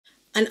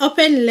An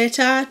open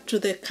letter to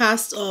the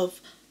cast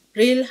of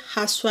Real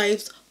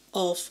Housewives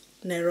of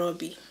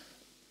Nairobi.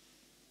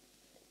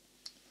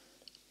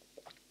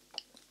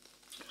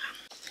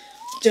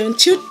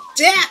 Don't you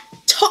dare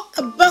talk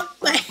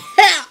about my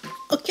hair,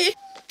 okay?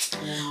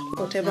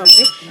 Whatever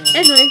way.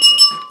 Anyway,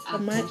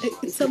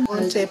 it's a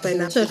Monday by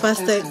now. So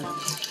first time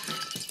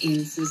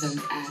in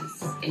Susan's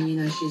ass, and you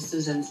know she's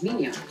Susan's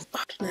minion.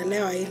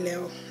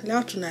 Tunalewa.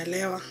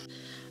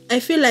 I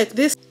feel like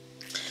this,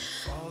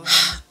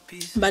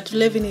 but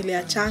living in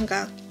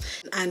Changa,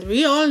 and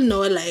we all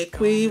know, like,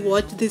 we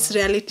watch these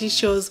reality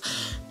shows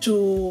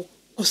to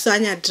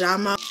kusanya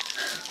drama.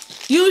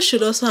 You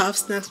should also have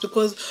snacks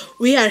because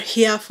we are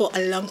here for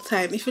a long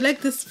time. If you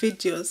like these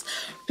videos,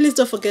 please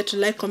don't forget to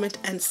like, comment,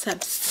 and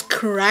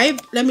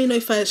subscribe. Let me know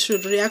if I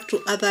should react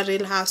to other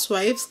Real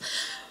Housewives,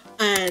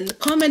 and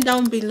comment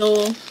down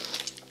below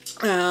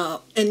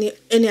any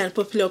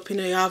unpopular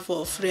opinion you have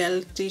of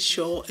reality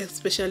show,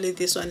 especially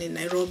this one in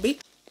Nairobi.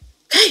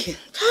 Hey,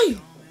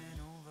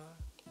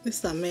 this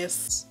is a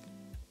mess.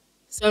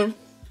 So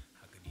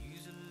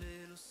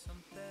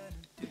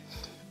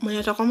when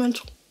you comment,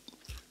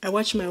 I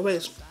watch my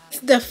ways. It's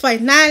the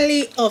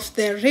finale of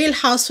the Real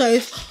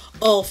Housewives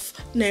of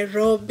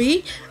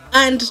Nairobi,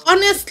 and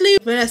honestly,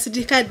 Vera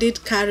Sidika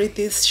did carry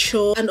this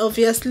show, and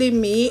obviously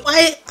me.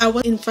 Why I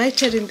was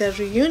invited in the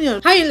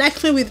reunion? How you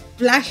like me with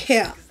black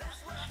hair?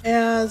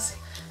 Yes,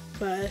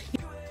 but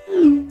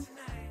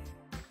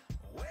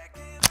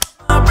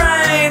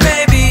alright,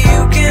 baby,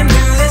 you can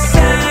do the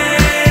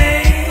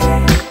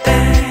same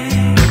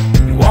thing.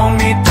 You want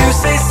me to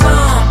say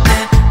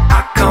something?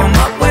 I come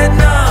up with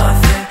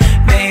nothing.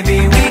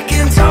 Maybe we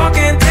can talk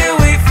until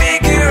we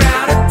figure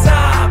out a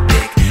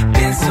topic.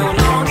 Been so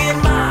long in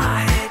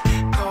my head,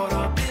 caught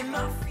up in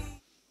my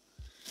feet.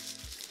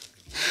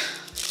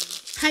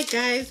 Hi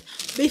guys,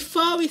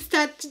 before we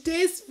start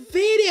today's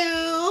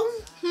video,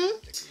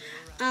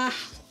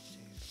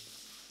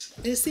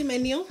 do you see my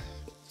new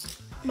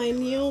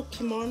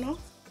kimono?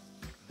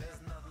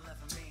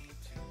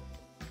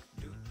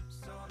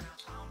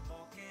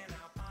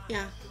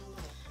 Yeah,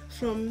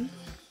 from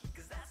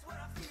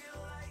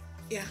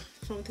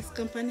this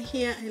company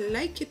here. I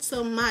like it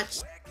so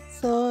much.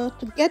 So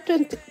to get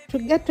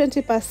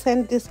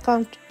 20%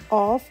 discount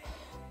off,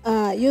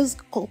 use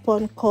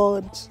coupon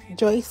code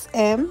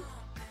JoyceM.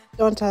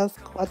 Don't ask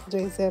what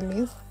JoyceM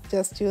is,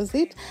 just use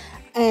it,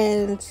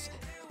 and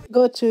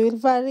go to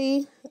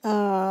Ulivary.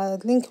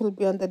 Link will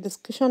be on the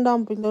description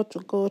down below to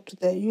go to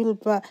the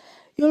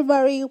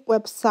Ulivary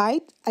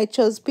website. I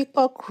chose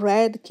peacock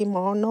red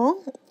kimono,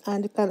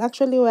 and you can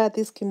actually wear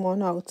this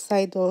kimono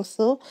outside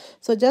also.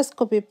 So just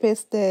copy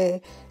paste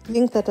the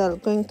link that I'm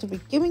going to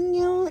be giving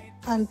you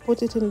and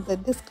put it in the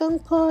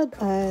discount code,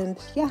 and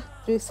yeah,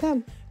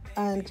 JoyceM,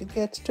 and you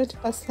get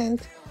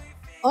 20%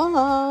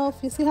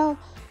 off. You see how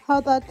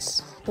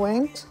that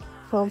went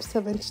from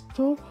 $72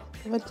 to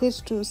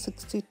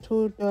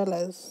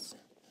 $62.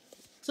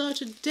 So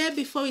today,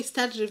 before we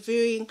start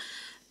reviewing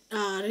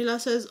Real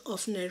Housewives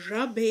of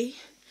Nairobi,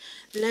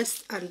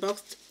 let's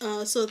unbox.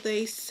 So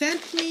they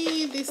sent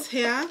me this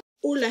hair,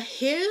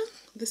 UlaHair.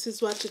 This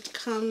is what it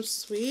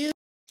comes with.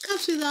 It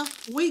comes with a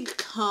wig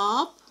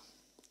cap,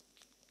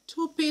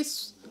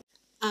 2-piece,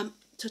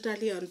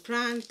 totally on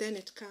brand. Then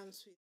it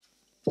comes with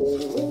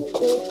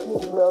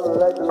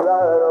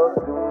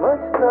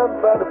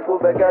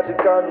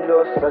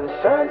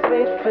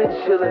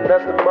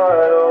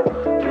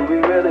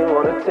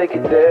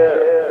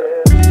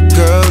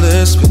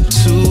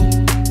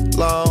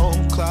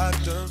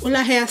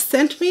UlaHair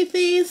sent me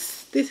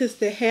this. This is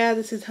the hair.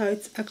 This is how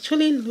it's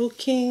actually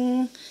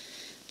looking.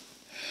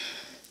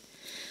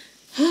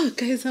 Oh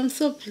guys, I'm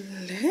so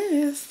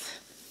blessed.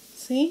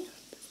 See,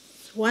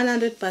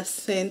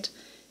 100%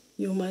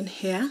 human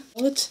hair.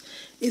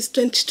 It's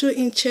 22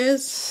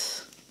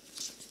 inches,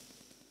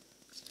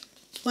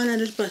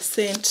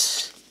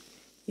 100%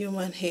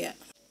 human hair.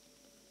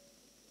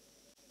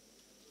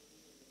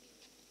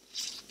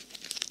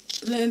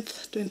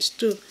 Length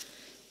 22.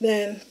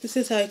 Then this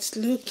is how it's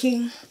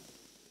looking.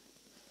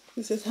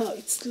 This is how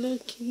it's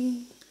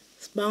looking.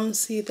 It's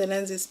bouncy. The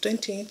length is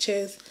 20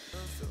 inches,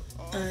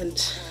 and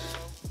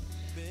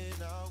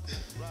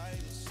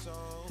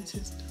this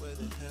is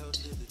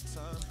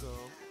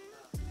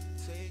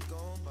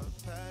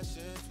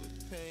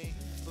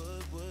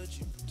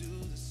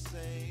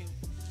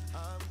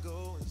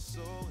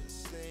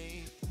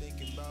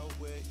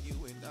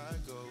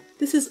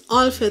This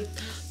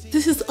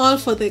is all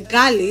for the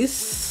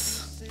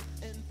girlies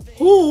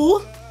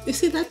who, you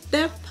see that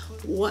depth?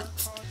 What?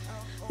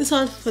 This is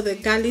all for the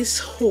girlies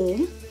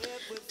who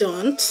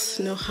don't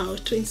know how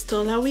to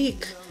install a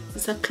wig.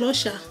 It's a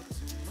closure.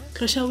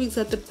 Closure wigs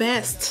are the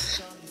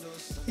best.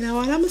 You know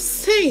what I'm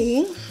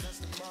saying?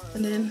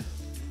 And then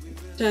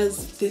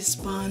does these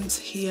bands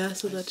here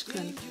so that you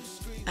can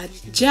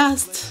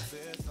adjust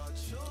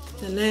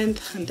the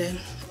length, and then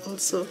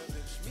also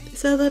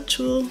these other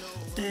two,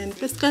 and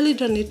basically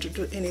don't need to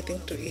do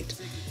anything to it.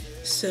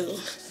 So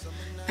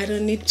I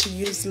don't need to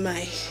use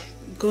my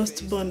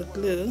Ghost Bond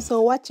glue.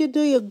 So what you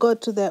do, you go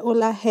to the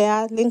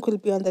UlaHair, link will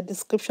be on the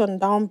description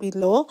down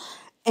below,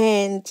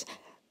 and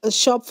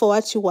shop for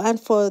what you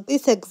want. For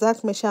this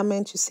exact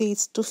measurement, you see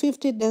it's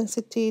 250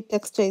 density,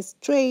 texture is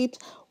straight,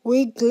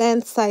 wig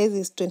length size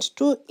is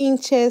 22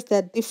 inches.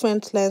 There are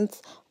different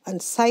lengths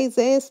and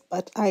sizes,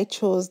 but I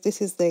chose,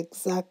 this is the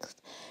exact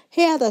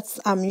hair that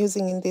I'm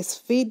using in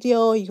this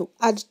video. You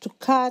add to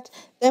cart,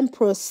 then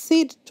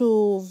proceed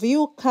to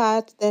view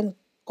cart, then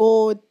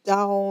go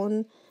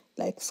down,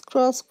 like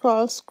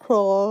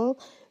scroll,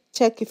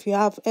 check if you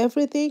have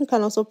everything. You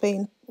can also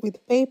pay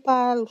with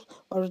PayPal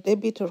or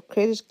debit or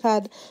credit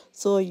card.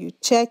 So you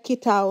check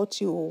it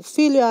out, you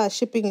fill your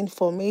shipping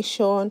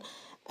information,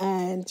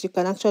 and you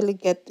can actually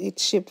get it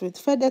shipped with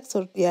FedEx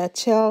or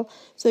DHL.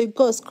 So you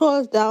go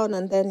scroll down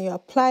and then you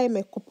apply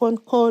my coupon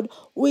code,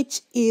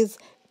 which is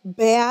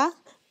BEAR,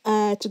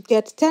 to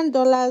get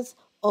 $10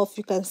 off.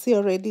 You can see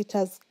already it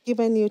has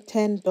given you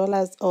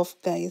 $10 off,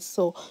 guys.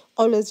 So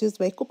always use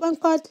my coupon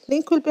code.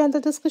 Link will be in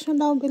the description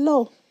down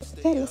below.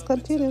 Okay, let's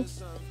continue.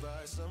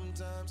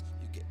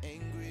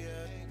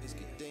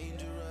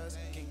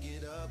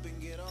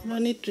 I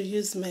need to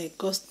use my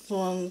Ghost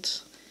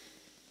Bond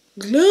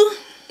glue.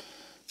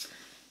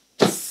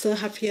 So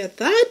happy at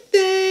that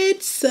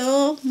date.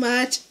 So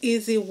much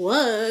easy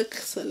work.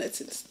 So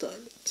let's install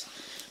it.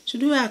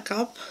 Should we wear a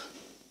cap?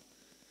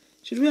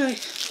 Should we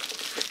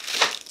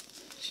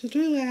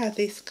wear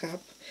this cap?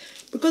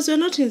 Because we're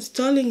not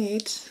installing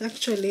it.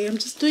 Actually, I'm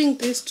just doing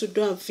this to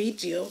do a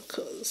video,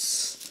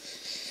 because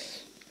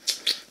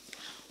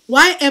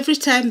why every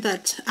time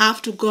that I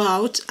have to go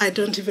out, I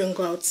don't even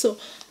go out. So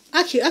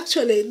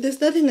actually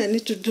there's nothing I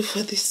need to do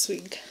for this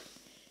wig.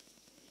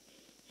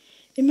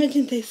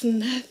 Imagine there's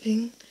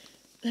nothing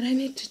that I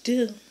need to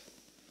do.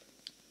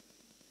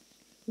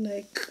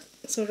 Like,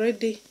 it's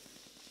already,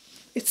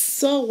 it's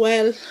so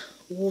well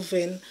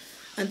woven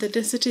and the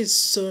density is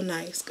so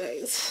nice,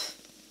 guys.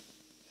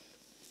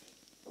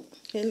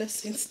 Okay,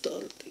 let's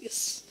install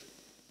this.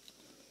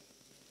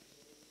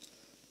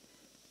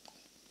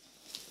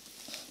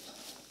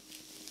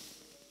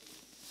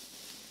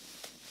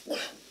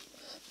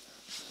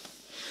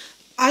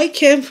 I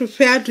came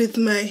prepared with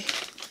my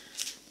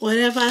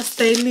whatever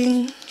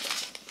styling,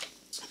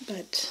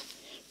 but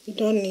we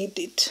don't need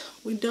it.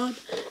 We don't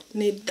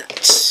need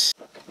that.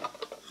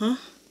 Huh?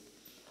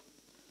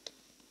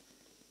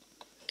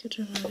 Get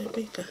another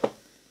bigger.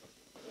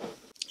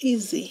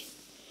 Easy.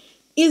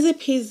 Easy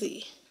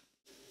peasy.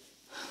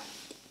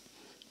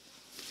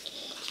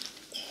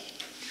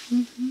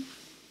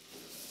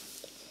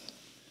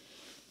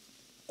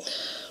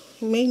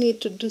 We may need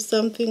to do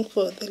something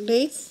for the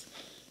lace,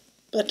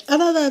 but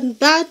other than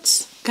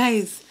that,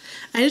 guys,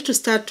 I need to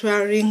start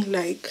wearing,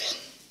 like,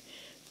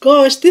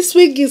 gosh, this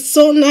wig is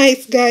so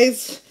nice,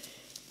 guys.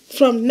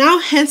 From now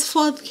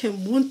henceforth,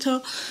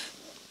 Kimono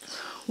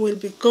will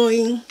be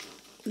going,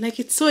 like,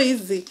 it's so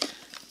easy.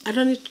 I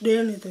don't need to do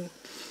anything.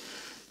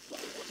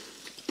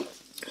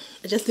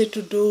 I just need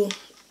to do,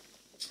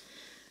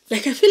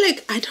 like, I feel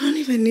like I don't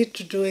even need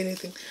to do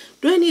anything.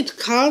 Do I need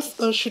curls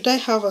or should I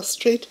have a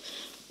straight?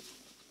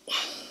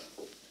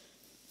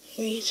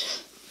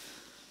 Wait.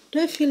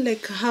 Do I feel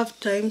like I have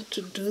time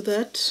to do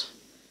that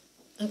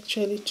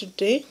actually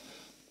today?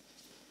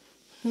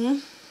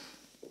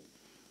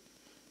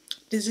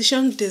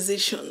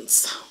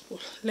 Decisions.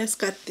 Let's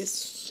cut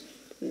this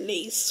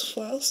lace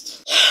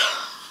first.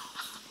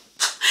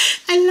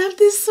 I love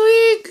this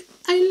wig.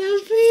 I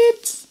love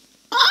it.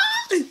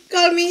 Ah,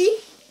 got me.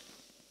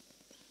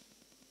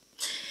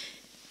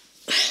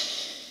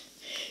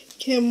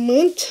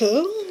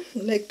 Kimono,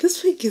 like,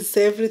 this wig is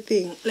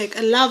everything. Like,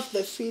 I love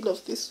the feel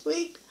of this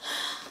wig.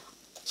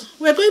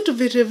 We're going to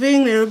be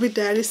reviewing Nairobi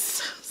Diaries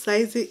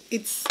size.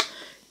 It's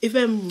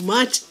even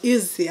much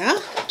easier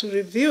to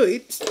review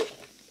it.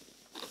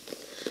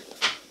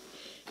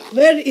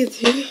 Very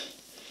easy,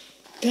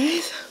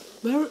 guys.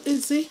 Very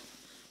easy.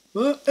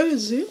 Very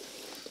easy.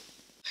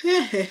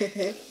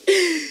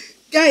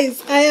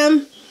 Guys, I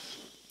am.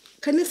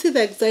 Can you see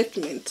the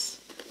excitement?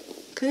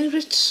 Can you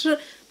reach?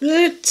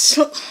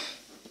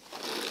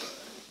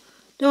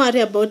 Don't worry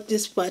about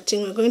this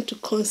parting. We're going to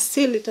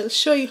conceal it. I'll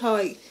show you how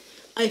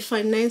I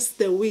finance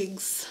the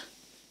wigs.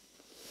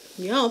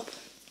 Yup.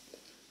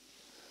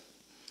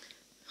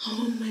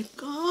 Oh my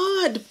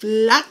god,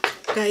 black,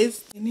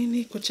 guys.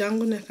 Nini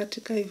kuchangu na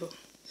katika hivyo.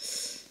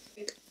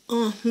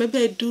 Oh, maybe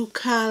I do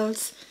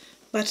curls,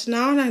 but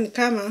naona ni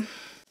kama,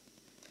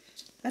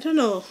 I don't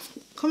know.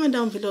 Comment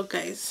down below,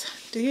 guys.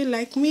 Do you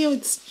like me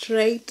with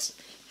straight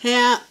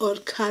hair or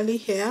curly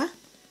hair?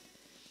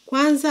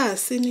 Kwanza,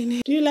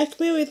 sinini. Do you like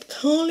me with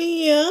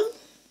curly hair?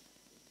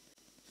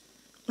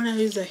 I'm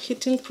gonna use a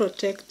heating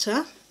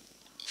protector.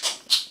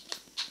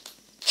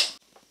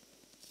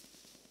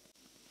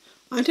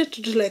 I wanted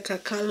to do like a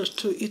curl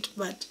to it,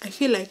 but I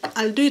feel like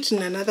I'll do it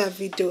in another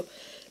video.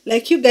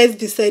 Like, you guys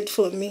decide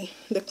for me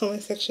in the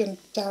comment section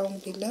down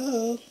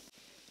below.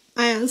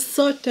 I am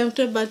so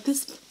tempted, but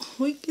this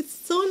wig is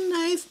so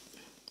nice.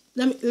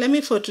 let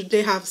me for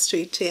today have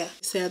straight hair.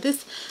 So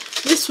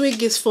this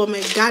wig is for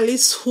my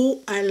girlies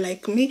who are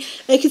like me.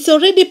 Like, it's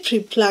already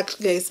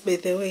pre-plucked, guys, by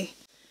the way.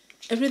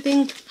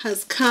 Everything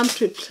has come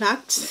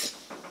pre-plucked.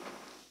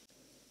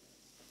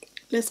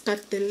 Let's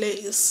cut the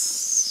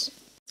lace.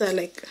 So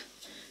like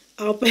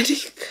our body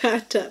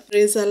cutter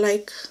razor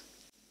like.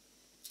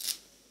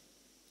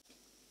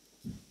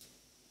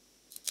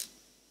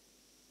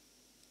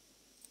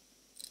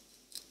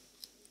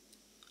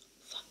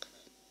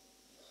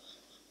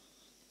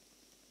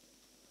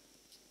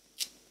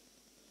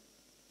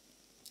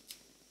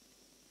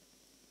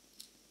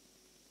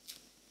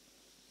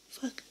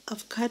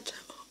 I've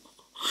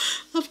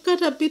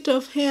cut a bit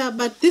of hair,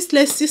 but this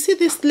lace, you see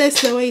this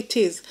lace the way it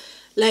is,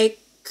 like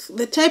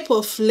the type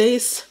of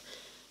lace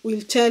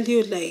will tell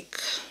you,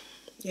 like,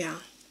 yeah,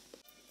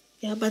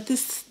 but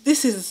this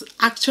is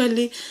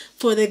actually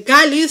for the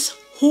girlies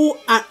who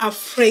are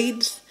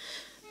afraid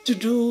to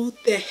do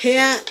their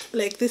hair.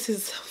 Like, this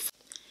is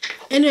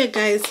anyway,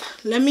 guys,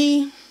 let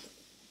me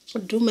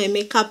do my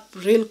makeup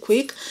real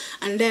quick,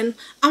 and then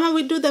I'ma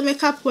will do the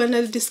makeup when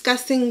I'm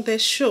discussing the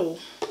show.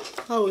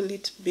 How will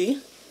it be?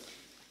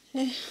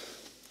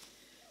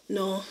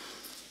 No,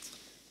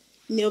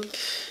 nope.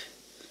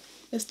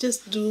 Let's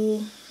just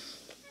do,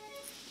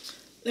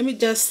 let me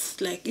just,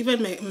 like,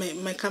 even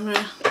my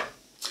camera,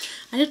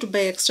 I need to buy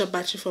extra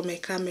battery for my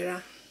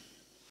camera.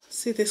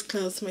 See this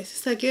clouds, my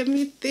sister gave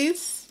me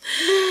this.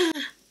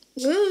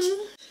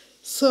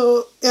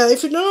 So yeah,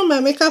 if you don't know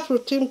my makeup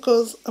routine,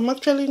 because I'm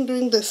actually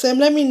doing the same,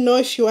 let me know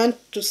if you want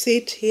to see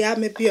it here.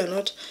 Maybe you're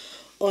not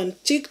on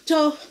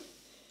TikTok,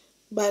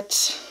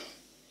 but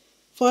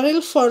for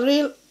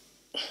real,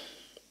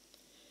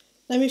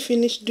 let me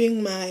finish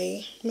doing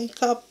my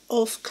makeup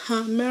off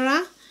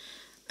camera,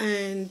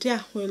 and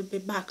yeah, we'll be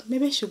back.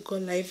 Maybe I should go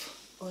live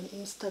on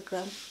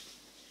Instagram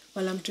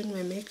while I'm doing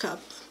my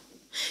makeup.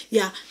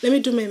 Yeah, let me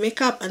do my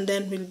makeup, and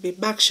then we'll be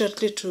back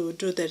shortly to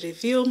do the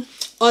review.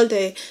 All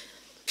the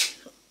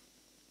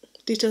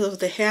details of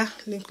the hair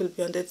link will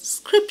be on the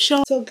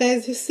description. So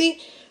guys, you see,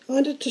 I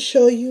wanted to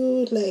show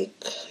you,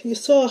 like, you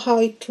saw how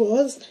it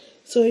was.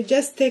 So you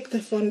just take the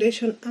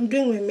foundation. I'm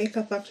doing my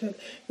makeup actually.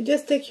 You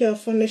just take your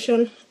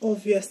foundation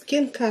of your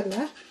skin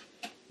color,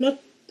 not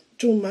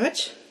too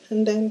much,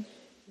 and then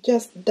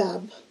just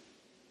dab.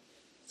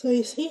 So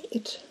you see,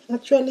 it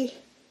actually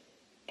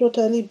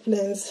totally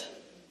blends.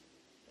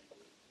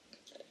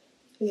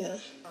 Yeah.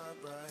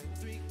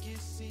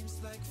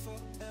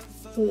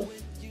 So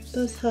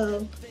that's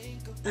how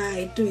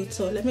I do it.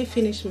 So let me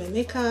finish my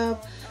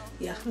makeup.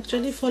 Yeah,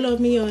 actually follow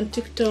me on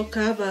TikTok.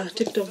 I have a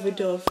TikTok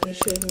video of me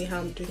showing me how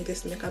I'm doing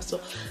this makeup. So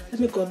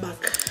let me go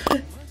back.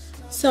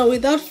 So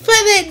without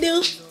further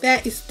ado, there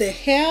is the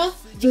hair,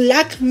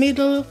 black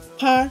middle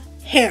part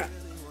hair.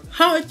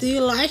 How do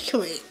you like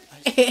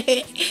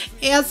it?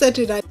 Hair set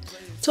it.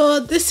 So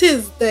this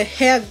is the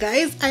hair,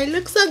 guys. I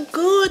look so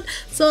good.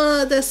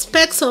 So the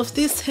specs of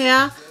this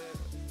hair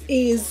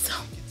is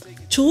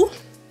 2.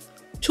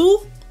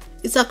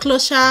 It's a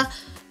closure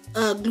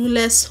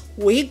glueless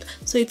wig,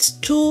 so it's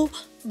 2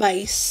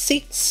 by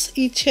 6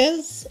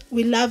 inches.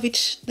 We love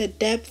it, the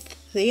depth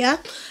there,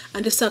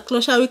 and it's a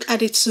closure wig,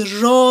 and it's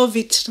raw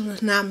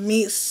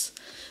Vietnamese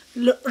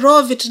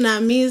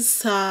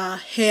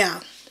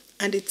hair,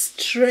 and it's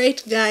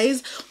straight,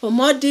 guys. For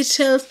more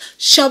details,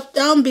 shop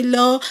down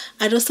below,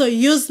 and also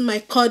use my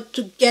code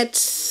to get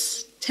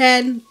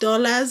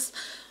 $10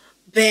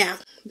 there.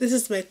 This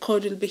is my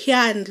code, will be here,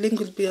 and link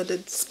will be on the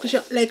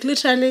description. Like,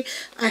 literally,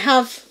 I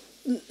have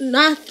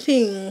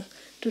nothing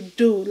to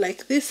do.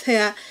 Like, this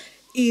hair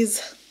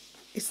is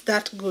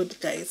that good,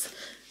 guys.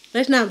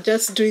 Right now I'm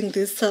just doing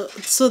this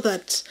so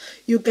that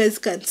you guys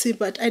can see,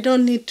 but I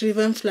don't need to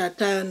even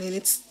flat iron it.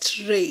 It's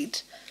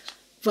straight,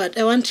 but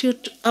I want to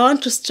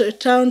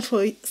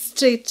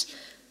straight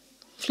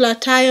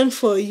flat iron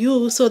for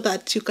you, so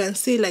that you can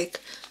see, like,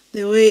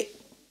 the way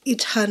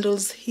it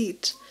handles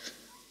heat.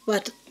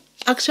 But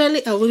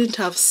actually I wouldn't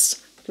have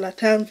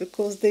flat iron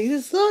because there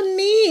is no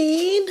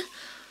need,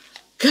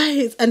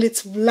 guys. And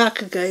it's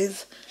black,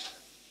 guys.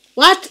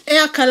 What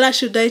hair color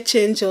should I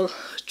change to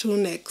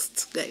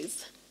next,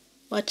 guys?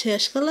 What hair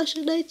color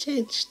should I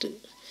change to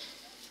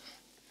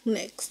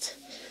next?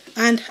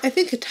 And I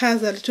think it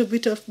has a little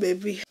bit of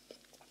baby.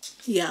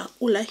 Yeah,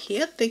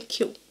 UlaHair, thank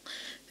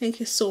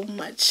you so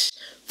much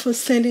for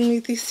sending me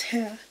this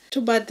hair.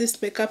 Too bad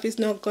this makeup is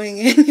not going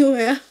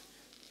anywhere.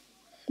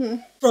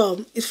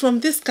 It's from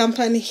this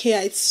company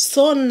here. It's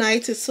so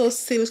nice, it's so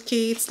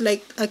silky, it's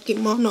like a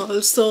kimono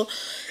also.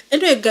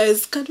 Anyway,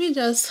 guys, can we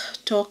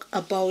just talk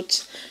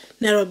about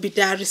Nairobi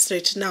diaries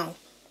right now?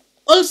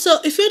 Also,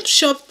 if you want to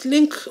shop,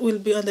 link will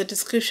be on the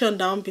description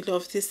down below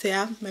of this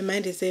hair. My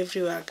mind is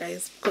everywhere,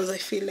 guys, because I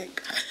feel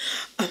like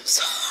I'm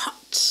so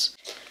hot.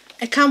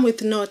 I come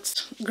with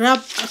notes.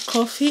 Grab a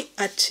coffee,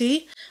 a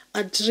tea,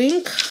 a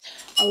drink,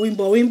 a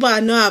wimbo. I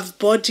know I've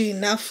body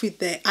enough with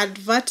the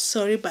advert,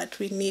 sorry, but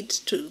we need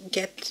to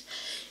get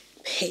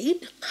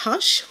paid,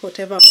 cash,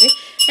 whatever way.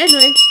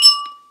 Anyway,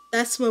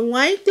 that's my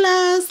wine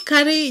glass,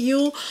 carry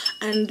you,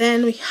 and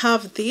then we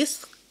have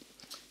this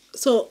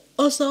So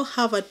also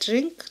have a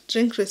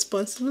drink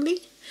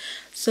responsibly.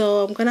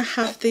 So I'm gonna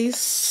have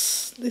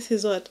this. This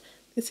is what?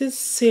 This is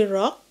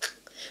CIROC.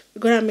 We're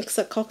gonna mix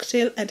a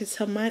cocktail, and it's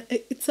a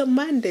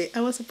Monday.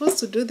 I was supposed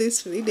to do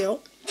this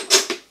video.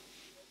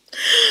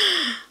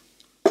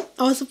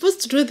 I was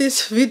supposed to do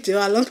this video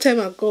a long time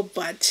ago,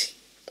 but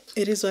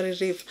it is what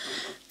it is.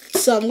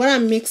 So I'm gonna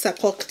mix a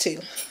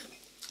cocktail.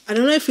 I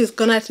don't know if it's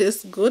gonna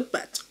taste good,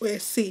 but we'll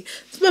see.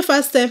 It's my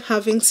first time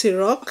having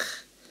CIROC,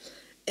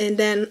 and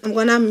then I'm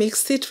gonna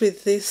mix it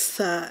with this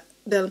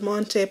Del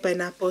Monte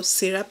pineapple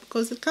syrup,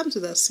 because it comes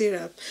with a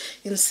syrup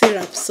in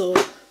syrup. So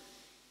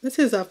this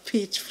is a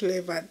peach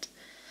flavored.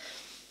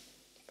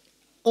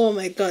 Oh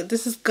my god,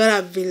 this is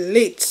gonna be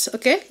lit.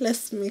 Okay,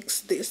 let's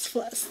mix this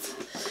first.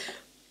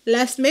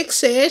 Let's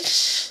mix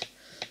it.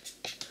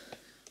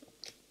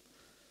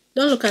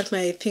 Don't look at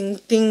my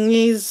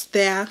thingies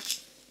there.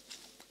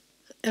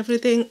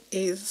 Everything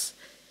is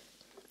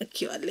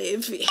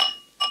Ulivary.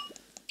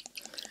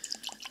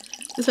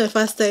 This is my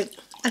first time.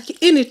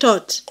 In it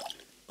out.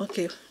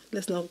 Okay,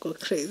 let's not go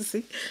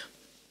crazy.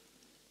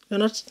 You're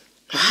not.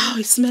 Wow,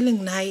 it's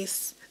smelling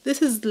nice.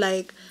 This is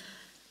like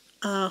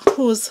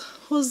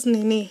who's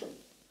Nini?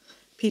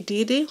 P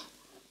Diddy?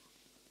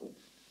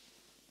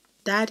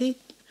 Daddy?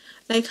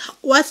 Like,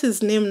 what's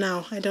his name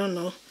now? I don't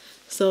know.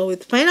 So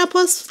with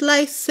pineapple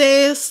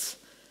slices,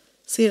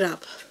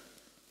 syrup.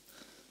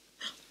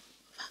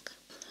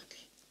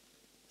 Okay.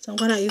 So I'm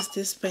gonna use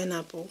this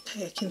pineapple.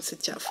 Okay, I can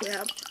sit up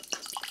here.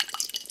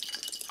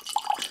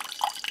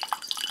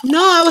 No,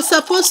 I was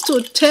supposed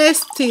to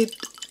taste it.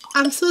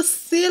 I'm so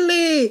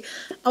silly.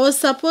 I was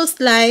supposed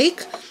to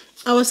taste.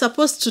 I was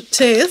supposed to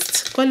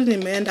taste this.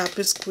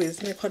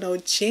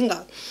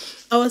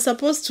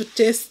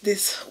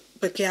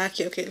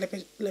 Okay, let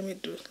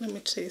me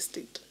taste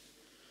it.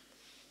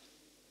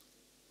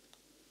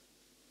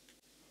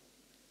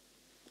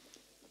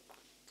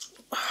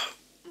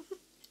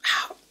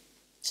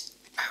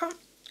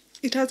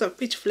 It has a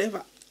peach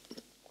flavor.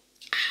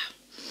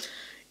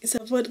 It's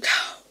a vodka.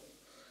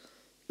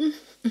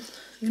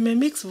 You may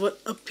mix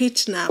a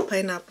peach na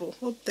pineapple.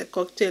 Hope the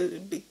cocktail will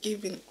be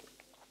giving.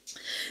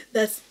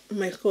 That's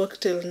my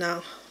cocktail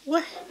now.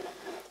 What?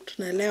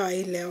 Tunalewa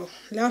hii leo.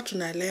 Leo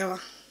tunalewa.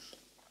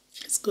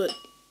 It's good.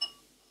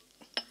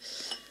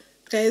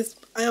 Guys,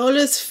 I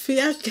always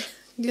fear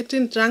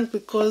getting drunk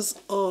because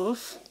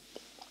of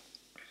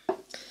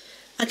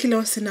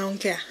akileo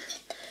sinaongea.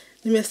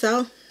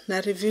 Nimesahau na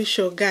review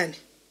show gani.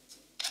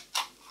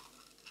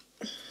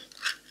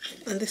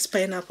 And this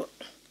pineapple.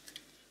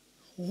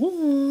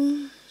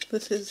 Ooh,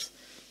 this is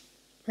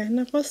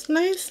pineapple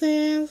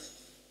slices.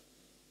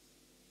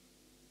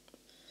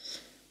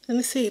 Let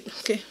me see it.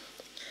 Okay.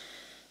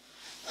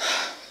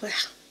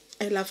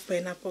 I love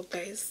pineapple,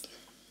 guys.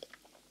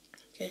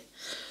 Okay.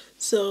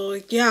 So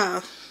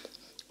yeah,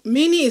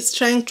 Minnie is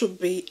trying to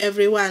be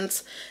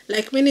everyone's,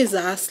 like Minnie is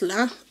a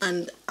hustler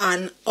and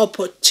an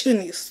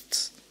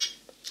opportunist.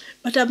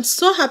 But I'm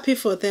so happy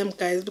for them,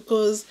 guys,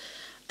 because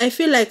I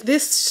feel like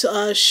this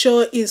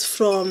show is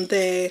from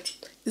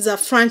is a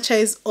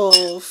franchise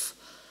of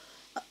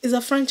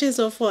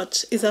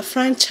what? Is a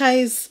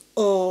franchise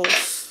of,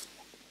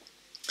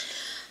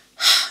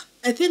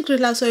 I think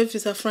Real Housewives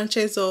is a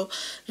franchise of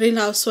Real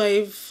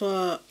Housewives.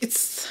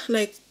 It's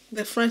like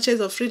the franchise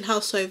of Real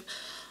Housewives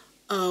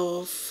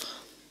of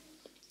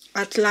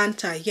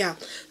Atlanta. Yeah,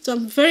 so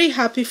I'm very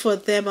happy for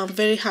them. I'm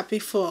very happy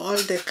for all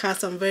the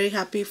cast. I'm very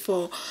happy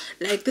for,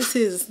 like, this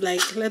is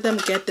like, let them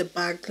get the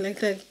bag, let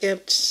them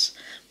get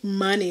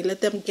money,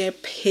 let them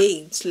get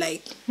paid,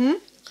 like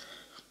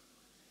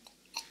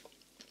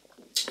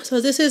So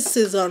this is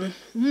season.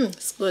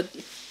 It's good.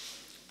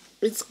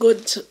 It's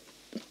good.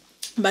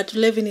 But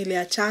living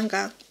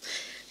iliachanga.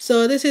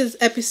 So this is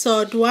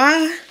episode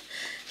 1,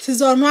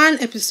 season 1,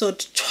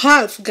 episode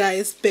 12,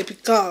 guys, baby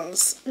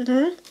girls.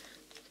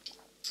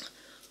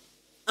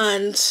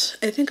 And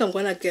I think I'm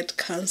gonna get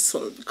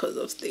cancelled because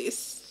of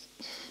this.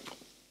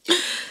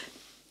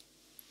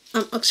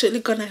 I'm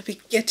actually gonna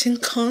be getting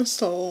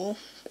cancelled.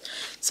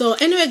 So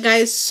anyway,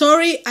 guys,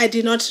 sorry I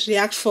did not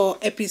react for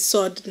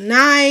episode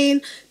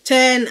 9,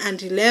 10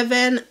 and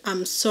 11.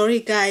 I'm sorry,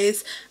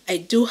 guys. I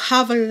do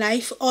have a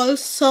life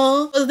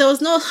also. There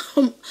was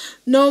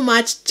no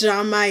much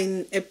drama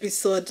in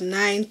episode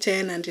 9,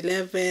 10 and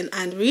 11,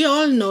 and we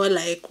all know,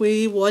 like,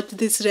 we watch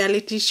these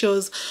reality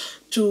shows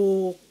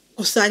to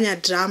kusanya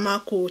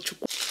drama.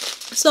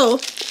 So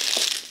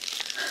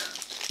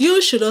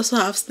you should also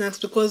have snacks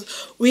because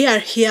we are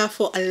here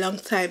for a long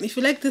time. If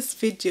you like these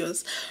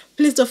videos,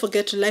 please don't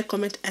forget to like,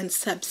 comment and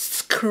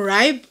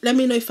subscribe. Let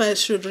me know if I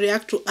should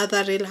react to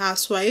other Real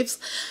Housewives,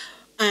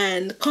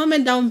 and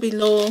comment down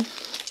below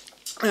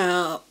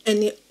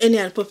any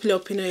unpopular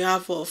opinion you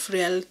have of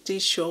reality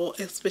show,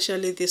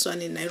 especially this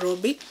one in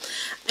Nairobi.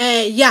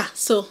 Yeah,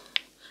 so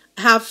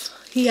I have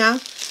here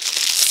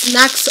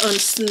snacks on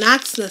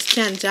snacks.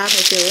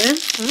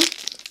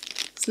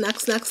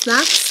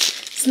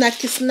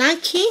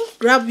 Snacky.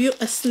 Grab you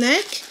a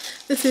snack.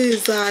 This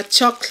is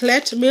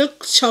chocolate,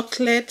 milk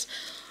chocolate,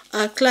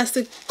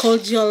 classic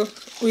cordial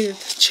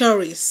with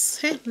cherries.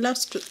 Hey,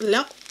 loves to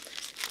love.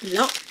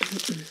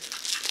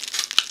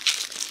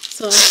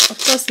 So of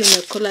course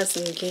nimekula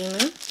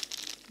zingine.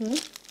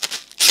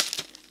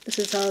 This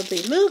is how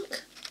they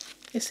look.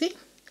 You see,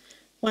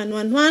 1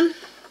 1 1.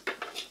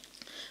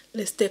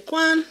 Let's take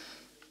one.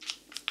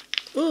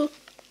 Oh,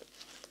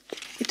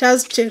 it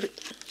has cherry.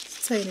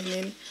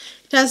 It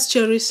has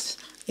cherries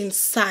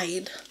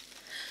inside.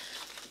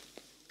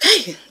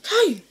 Hey,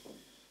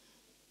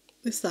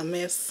 this is a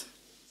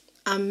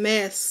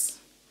mess.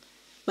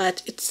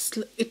 But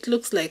it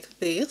looks like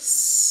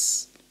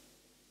this.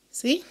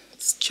 See,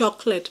 it's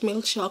chocolate,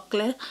 milk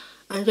chocolate,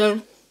 and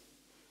then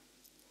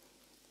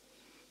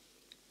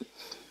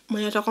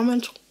when you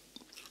comment,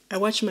 I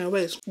watch my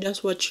ways.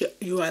 Just watch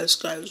yours,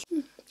 guys.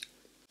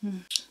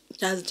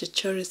 It has the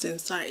cherries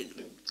inside.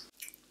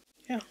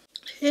 Yeah,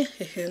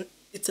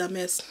 it's a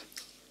mess.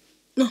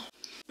 No.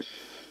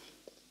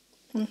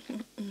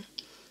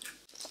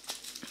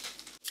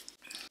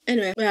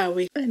 Anyway, where are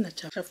we?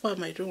 For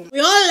my room. We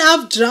all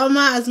love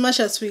drama as much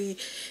as we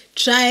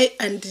try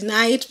and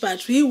deny it,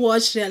 but we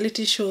watch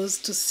reality shows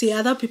to see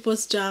other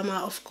people's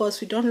drama. Of course,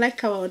 we don't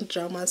like our own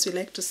dramas. We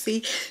like to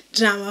see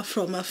drama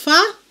from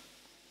afar.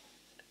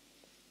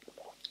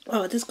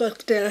 Oh, this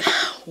cocktail.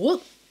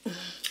 Whoa,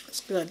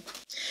 it's good.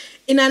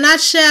 In a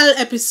nutshell,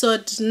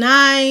 episode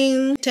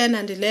 9, 10,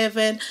 and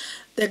 11.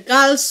 The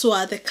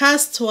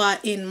cast were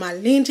in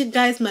Malindi,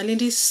 guys.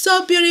 Malindi is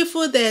so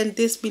beautiful. Then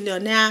this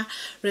billionaire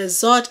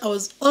resort. I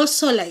was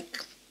also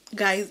like,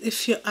 guys,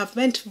 if you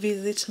haven't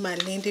visited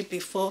Malindi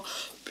before,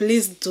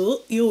 please do.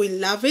 You will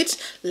love it.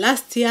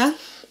 Last year,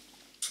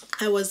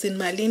 I was in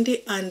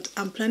Malindi and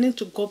I'm planning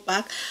to go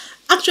back.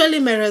 Actually,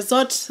 my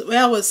resort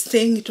where I was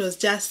staying, it was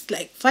just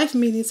like 5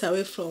 minutes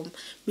away from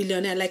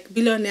Billionaire. Like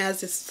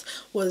Billionaires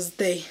was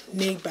the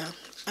neighbor,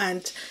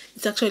 and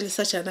it's actually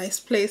such a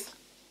nice place.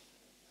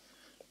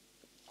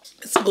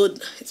 It's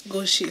good. It's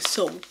gushy.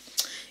 So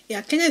yeah,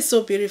 Kenya is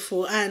so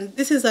beautiful, and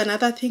this is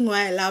another thing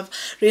why I love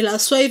Real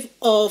Housewives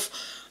of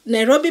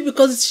Nairobi,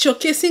 because it's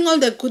showcasing all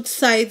the good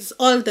sides,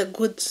 all the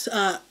good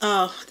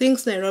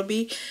things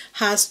Nairobi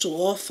has to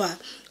offer.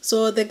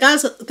 So the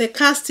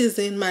cast is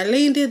in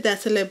Malindi. They're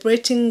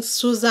celebrating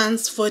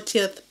Susan's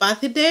 40th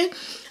birthday,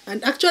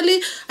 and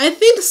actually I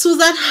think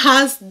Susan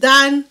has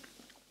done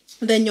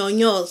the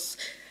nyonyos.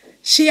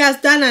 She has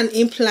done an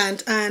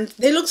implant and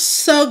they look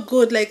so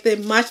good. Like they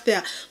match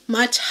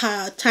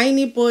her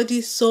tiny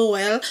body so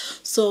well.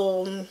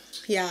 So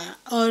yeah,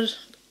 or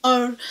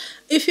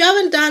if you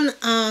haven't done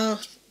a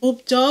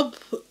boob job,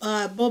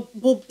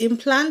 boob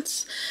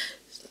implants,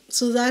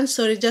 Susan,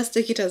 sorry, just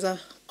take it as a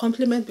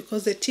compliment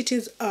because the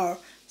titties are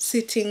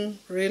sitting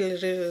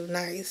really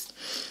nice.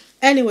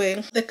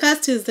 Anyway, the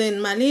cast is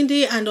in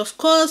Malindi, and of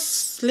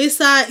course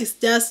Lisa is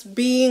just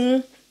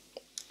being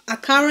a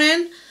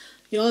Karen.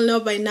 You all know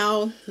by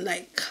now,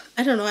 like,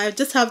 I don't know, I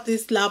just have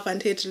this love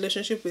and hate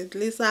relationship with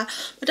Lisa.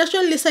 But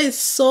actually Lisa is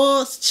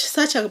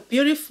such a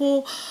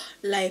beautiful,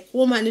 like,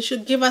 woman. You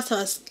should give us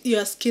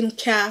your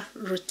skincare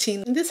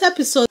routine. In this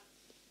episode,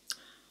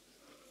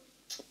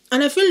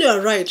 and I feel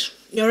you're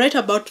right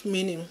about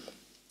Minnie.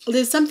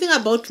 There's something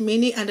about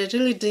Minnie, and I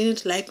really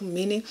didn't like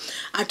Minnie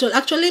at all.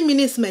 Actually,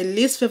 Minnie is my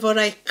least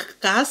favorite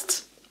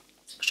cast.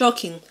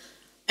 Shocking.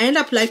 I end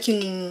up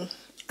liking,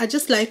 I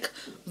just like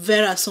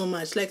Vera so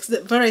much. Like,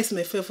 Vera is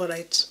my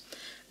favorite.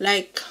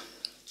 Like,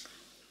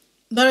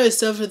 Vera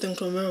is everything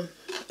to me.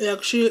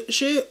 Like,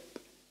 she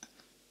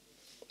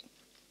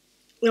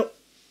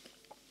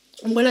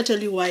I'm gonna tell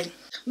you why.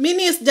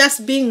 Minnie is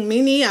just being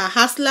Minnie, a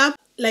hustler,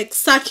 like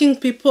sucking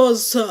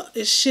people's,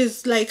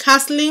 she's like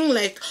hustling,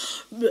 like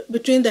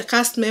between the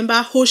cast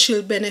member who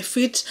she'll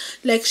benefit.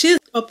 Like, she's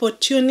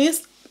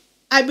opportunist.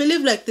 I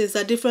believe like there's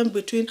a difference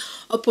between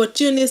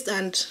opportunist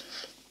and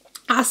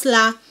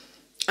hustler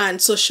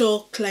and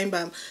social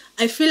climber.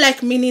 I feel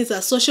like Minnie is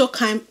a social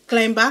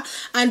climber,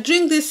 and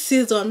during this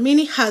season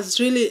Minnie has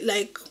really,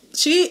 like,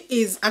 she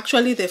is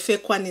actually the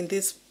fake one in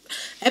this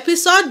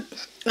episode,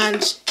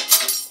 and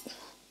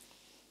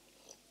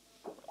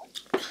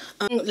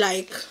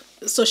like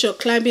social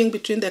climbing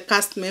between the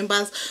cast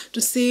members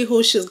to see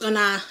who she's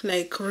gonna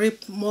like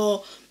reap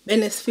more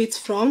benefits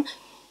from.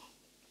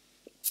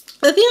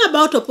 The thing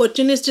about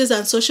opportunists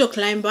and social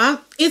climber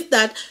is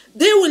that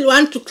they will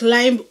want to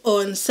climb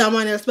on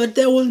someone else, but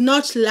they will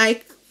not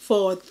like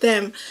for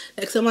them,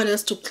 like someone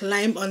else to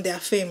climb on their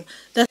fame.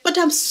 But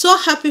I'm so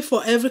happy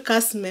for every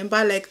cast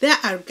member. Like, they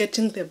are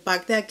getting the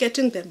bag, they are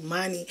getting the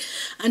money,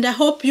 and I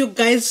hope you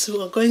guys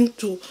are going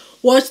to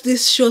watch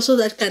this show so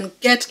that can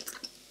get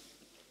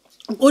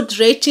good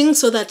ratings,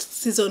 so that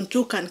season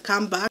 2 can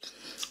come back.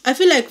 I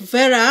feel like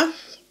Vera,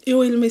 you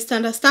will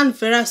misunderstand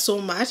Vera so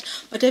much,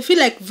 but I feel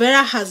like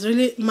Vera has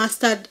really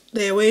mastered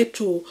the way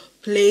to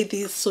play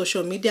this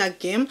social media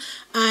game,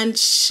 and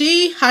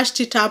she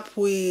hashed it up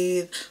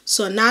with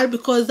Sonal,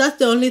 because that's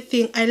the only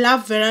thing. I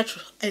love Vera.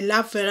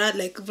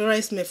 Like, Vera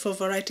is my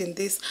favorite in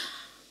this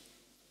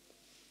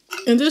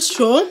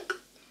show.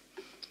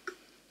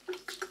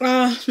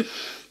 I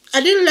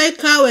didn't like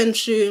her when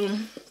she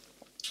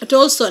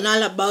told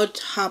Sonal about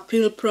her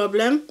pill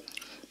problem.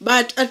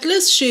 but at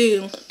least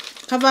she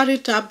covered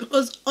it up,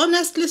 because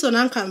honestly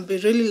Sonal can be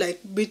really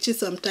like bitchy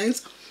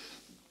sometimes,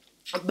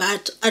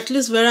 but at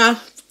least Vera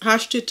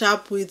hashed it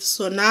up with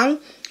Sonal,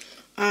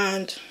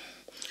 and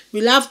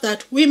we love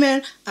that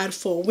women are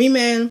for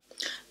women.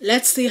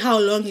 Let's see how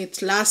long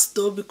it lasts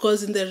though,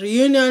 because in the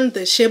reunion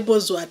the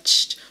Shebos were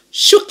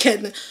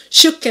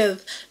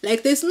shooketh.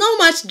 Like there's no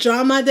much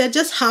drama, they're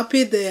just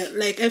happy. They're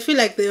like, I feel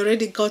like they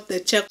already got the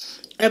check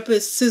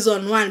episode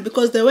season 1,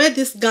 because the way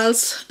these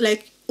girls,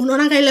 like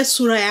unaonanga ile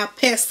sura ya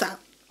pesa,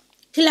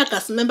 kila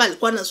cast member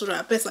alikuwa na sura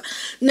ya pesa.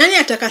 Nani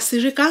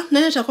atakasirika?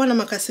 Nani atakuwa na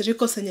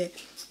makasiriko senye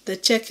the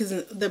check is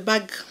in the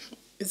bag,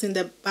 is in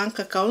the bank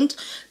account?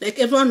 Like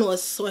everyone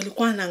was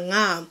walikuwa na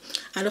ngam,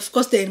 and of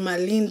course they're in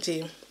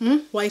Malindi,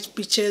 white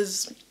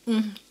beaches.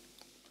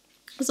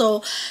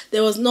 So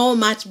there was no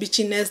much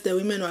bitchiness. The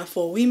women were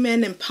for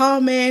women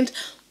empowerment.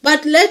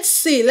 But let's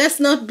see, let's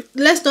not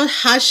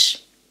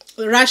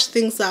rush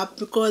things up,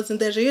 because in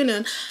the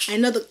reunion I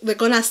know that they're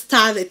gonna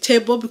star the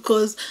table,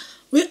 because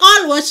we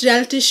all watch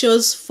reality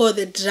shows for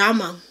the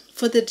drama.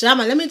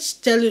 Let me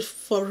tell you,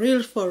 for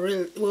real,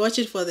 we watch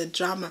it for the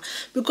drama.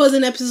 Because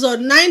in episode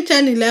 9,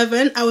 10,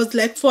 11, I was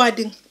like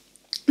forwarding,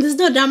 there's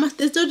no drama.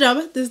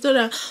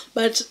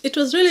 But it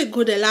was really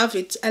good. I love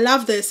it. I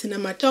love the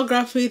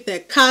cinematography, the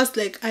cast.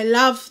 Like I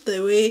love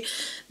the way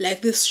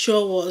like this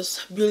show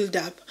was built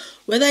up.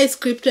 Whether it's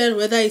scripted,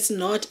 whether it's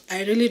not,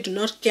 I really do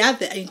not care.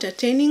 They're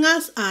entertaining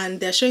us, and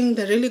they're showing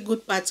the really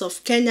good parts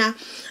of Kenya.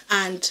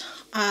 And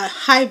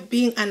Hype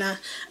being an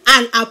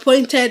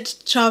appointed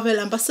travel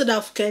ambassador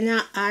of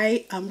Kenya,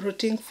 I am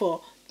rooting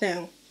for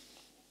them.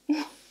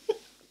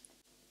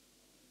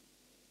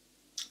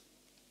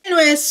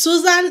 Anyway,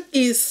 Susan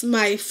is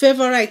my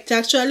favorite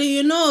actually.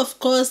 You know, of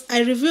course,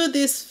 I review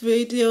these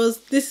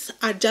videos. These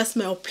are just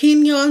my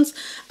opinions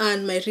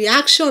and my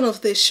reaction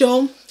of the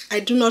show. I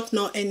do not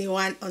know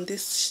anyone on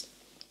this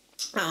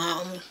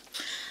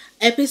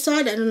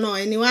episode. I don't know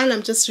anyone.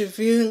 I'm just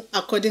reviewing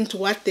according to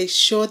what they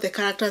show, the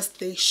characters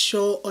they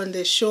show on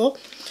the show.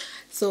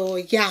 So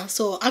yeah,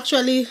 so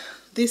actually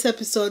this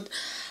episode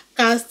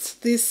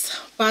cast, this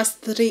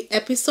past 3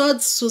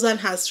 episodes, Susan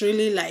has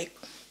really like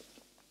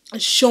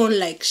shown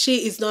like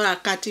she is not a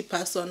catty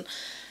person.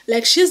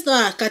 Like she's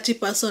not a catty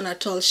person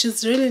at all.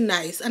 She's really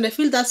nice, and I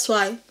feel that's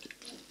why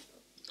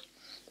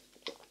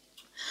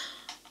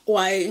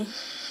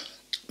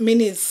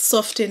Minnie is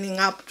softening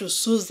up to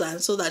Susan,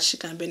 so that she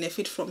can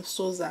benefit from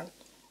Susan.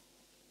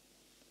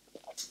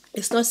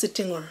 It's not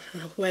sitting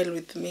well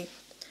with me.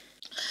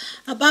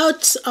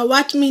 About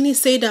what Minnie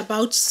said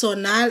about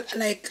Sonal,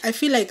 like I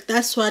feel like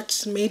that's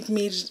what made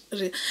me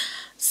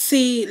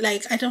see,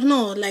 like, I don't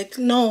know, like,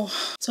 no,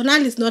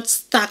 Sonal is not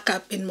stuck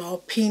up, in my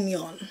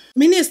opinion.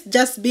 Minnie is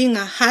just being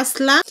a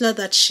hustler, so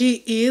that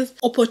she is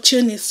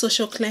opportunist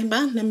social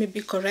climber. Let me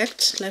be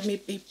correct, let me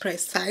be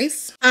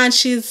precise. And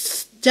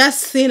she's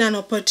just seen an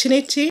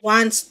opportunity,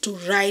 wants to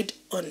ride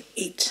on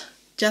it,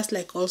 just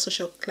like all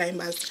social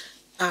climbers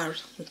are.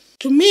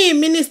 To me,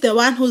 Minnie is the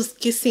one who's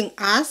kissing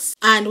us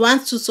and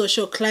wants to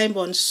social climb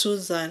on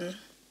Susan.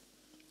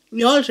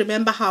 We all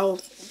remember how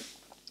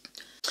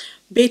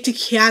Betty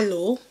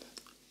Kialo,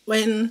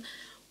 when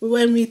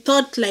we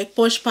thought like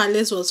Posh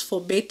Palace was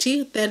for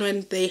Betty, then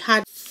when they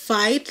had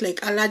fight, like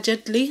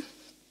allegedly,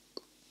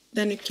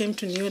 then it came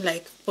to know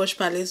like Posh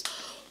Palace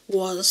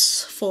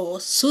was for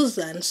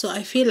Susan. So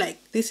I feel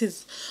like this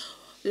is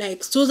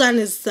like Susan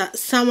is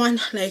someone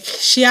like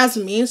she has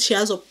means, she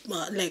has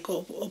like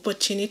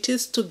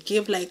opportunities to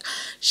give. Like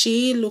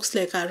she looks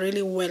like a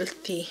really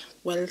wealthy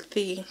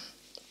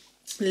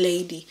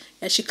lady.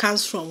 Yeah, she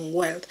comes from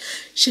wealth.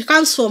 She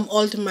comes from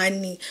old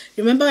money.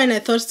 Remember when I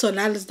thought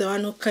Sonal is the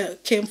one who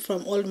came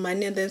from old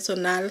money, and then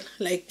Sonal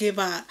like gave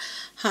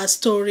her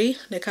story,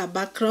 like her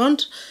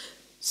background.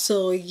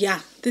 So yeah,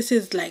 this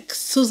is like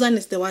Susan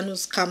is the one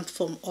who's come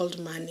from old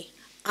money.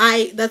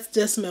 That's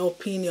just my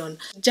opinion.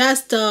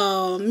 Just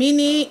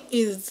Minnie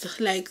is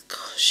like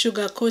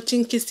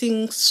sugarcoating,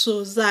 kissing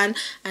Susan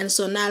and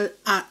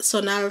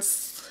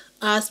Sonal's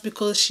us,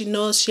 because she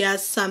knows she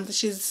has something,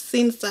 she's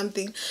seen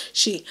something,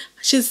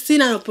 she's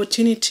seen an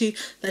opportunity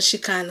that she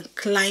can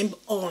climb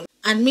on.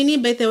 And Minnie,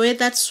 by the way,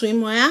 that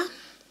swimwear,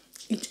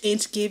 it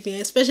ain't giving,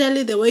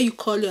 especially the way you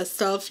call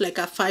yourself like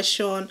a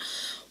fashion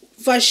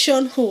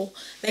who,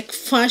 like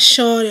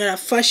fashion, you're a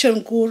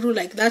fashion guru,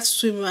 like that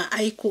swimwear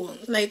icon.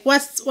 Like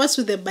what's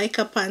with the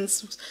biker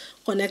pants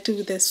connected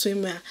with the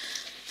swimwear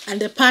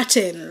and the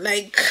pattern?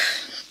 Like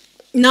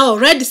no,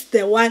 red is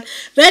the one.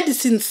 Red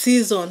is in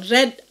season.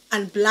 Red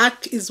and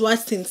black is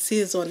what's in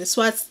season. It's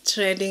what's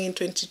trending in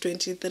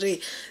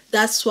 2023.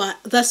 That's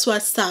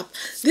what's up.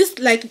 This,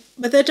 like,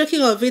 but they're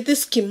talking of it.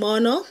 This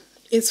kimono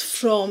is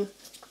from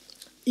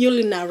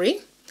Ulivary.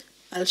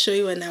 I'll show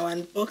you when I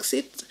unbox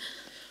it.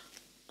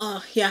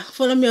 Yeah,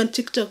 follow me on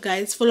TikTok,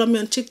 guys. Follow me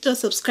on TikTok.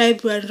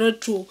 Subscribe. We're on road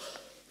to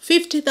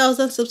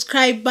 50,000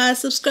 subscribers.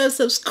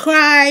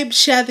 Subscribe.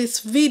 Share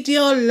this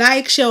video.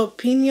 Like, share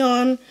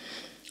opinion.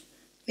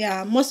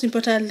 Yeah, most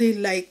importantly,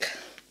 like.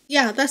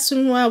 yeah, that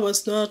swimwear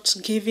was not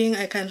giving.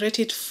 I can rate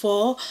it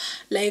 4.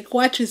 Like,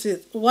 what is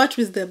it? What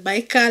was the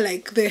biker?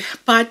 Like, the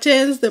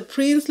patterns, the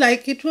prints,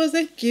 like, it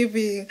wasn't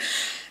giving.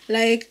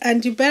 Like,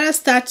 and you better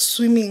start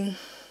swimming.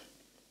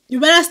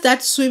 You better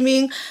start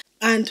swimming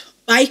and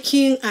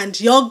biking and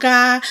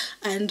yoga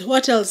and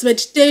what else?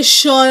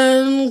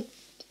 Meditation.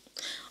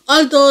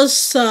 All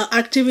those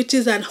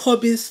activities and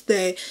hobbies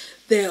the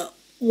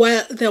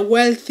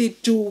wealthy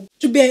do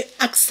to be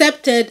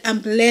accepted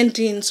and blend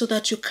in so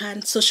that you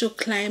can social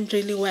climb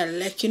really well.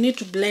 Like, you need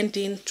to blend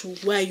in to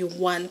where you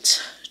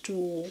want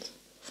to.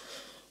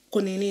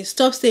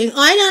 Stop saying,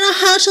 oh, I don't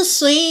know how to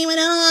swim, I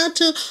don't know how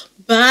to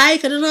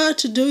bike, I don't know how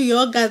to do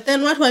yoga.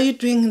 Then what were you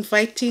doing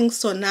inviting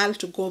Sonal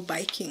to go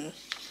biking?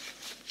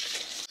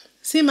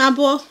 Si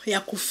mambo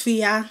ya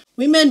kufia.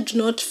 Women do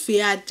not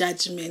fear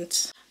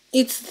judgment.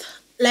 It's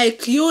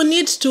like you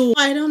need to,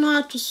 I don't know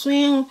how to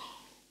swim.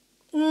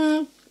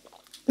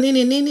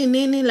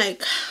 Nini,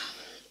 like,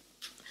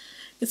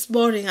 it's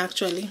boring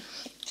actually.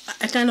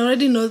 I can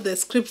already know the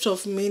script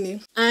of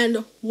Minnie.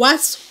 And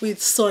what's with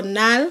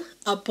Sonal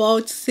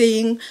about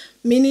saying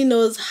Minnie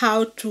does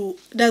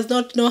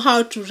not know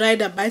how to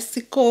ride a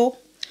bicycle,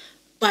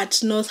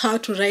 but knows how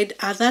to ride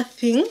other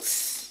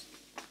things?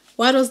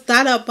 What was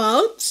that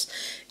about?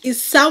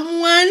 Is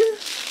someone...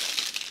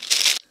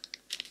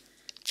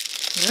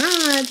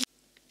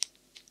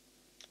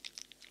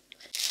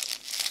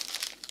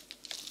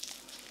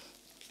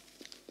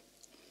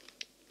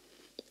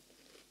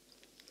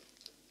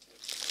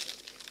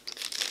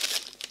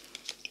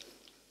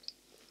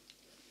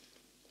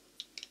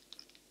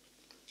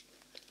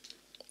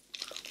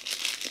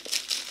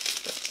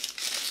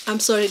 I'm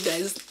sorry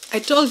guys, I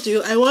told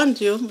you, I warned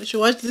you should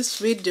watch this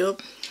video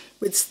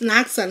with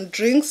snacks and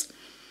drinks.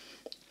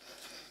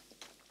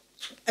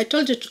 I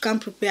told you to come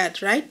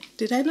prepared, right?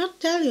 Did I not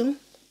tell you?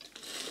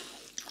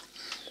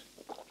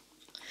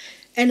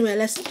 Anyway,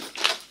 let's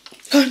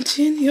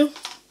continue.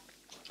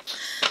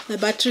 My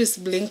battery is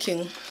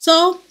blinking.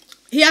 So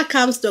here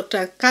comes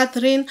Dr.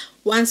 Catherine,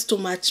 wants to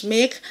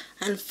matchmake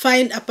and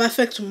find a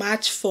perfect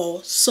match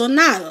for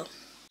Sonal.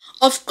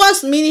 Of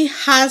course, Minnie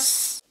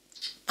has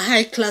a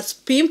high-class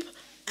pimp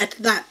at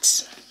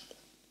that.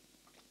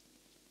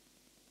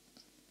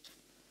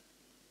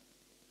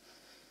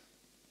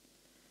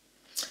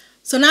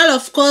 Sonal,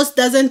 of course,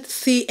 doesn't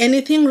see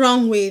anything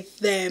wrong with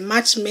the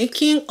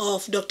matchmaking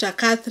of Dr.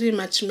 Catherine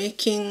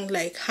matchmaking,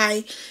 like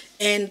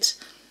high-end.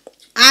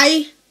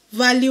 I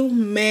value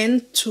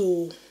men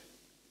to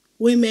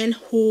women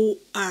who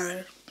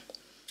are,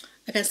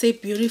 I can say,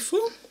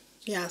 beautiful.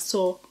 Yeah,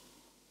 so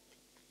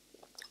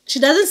she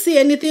doesn't see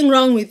anything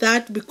wrong with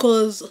that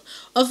because,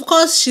 of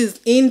course, she's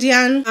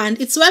Indian and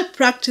it's well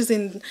practiced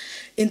in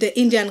the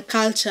Indian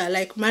culture,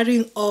 like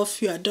marrying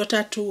off your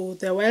daughter to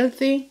the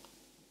wealthy.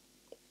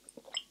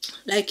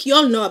 Like, you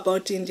all know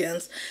about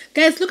Indians.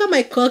 Guys, look at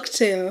my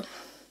cocktail.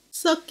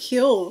 So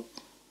cute.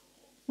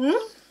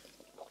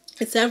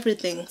 It's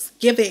everything. It's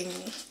giving.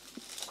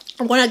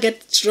 I'm gonna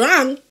get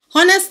drunk.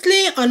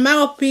 Honestly, on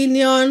my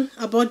opinion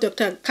about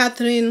Dr.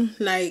 Catherine,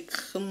 like,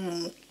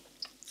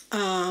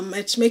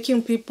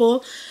 matchmaking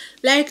people,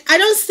 like, I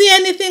don't see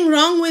anything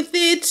wrong with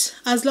it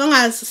as long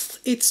as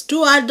it's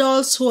two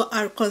adults who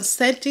are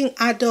consenting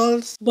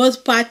adults.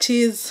 Both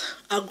parties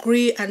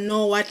agree and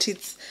know what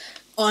is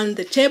on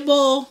the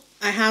table.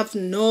 I have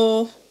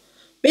no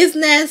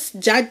business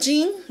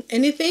judging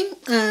anything,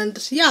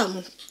 and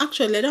yeah,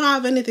 actually I don't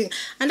have anything.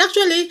 And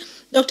actually,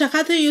 Dr.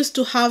 Catherine used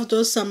to have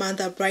those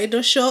Samantha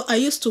Bridal show. I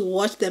used to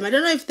watch them. I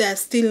don't know if they're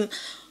still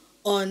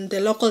on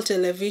the local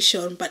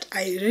television, but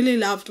I really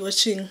loved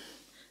watching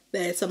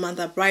the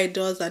Samantha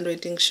Bridals and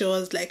wedding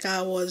shows. Like,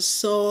 I was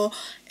so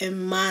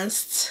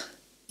immersed.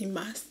 I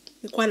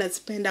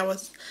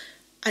was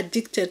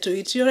addicted to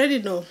it. You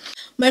already know.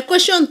 My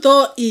question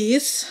though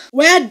is,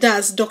 where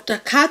does Dr.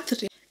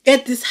 Catherine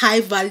get these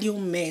high value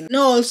men?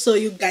 No, also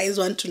you guys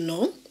want to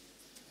know.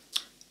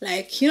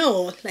 Like, you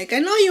know, like, I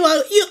know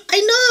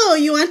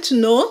you want to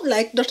know.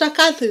 Like, Dr.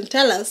 Catherine,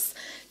 tell us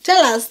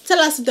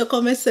in the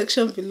comment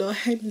section below.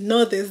 I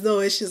know there's no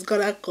way she's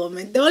gonna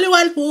comment. The only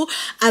one who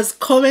has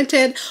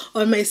commented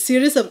on my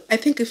series of, I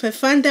think if I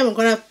find them, I'm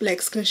gonna like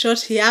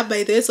screenshot here.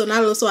 By the way,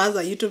 Sonal also has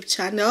a YouTube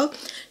channel.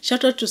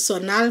 Shout out to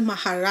Sonal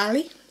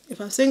Maharali. If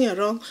I'm saying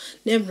your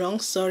name wrong,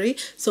 sorry.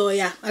 So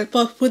yeah, I'll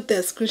put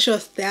the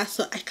screenshots there.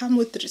 So I come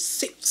with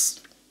receipts.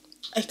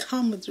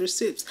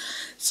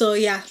 So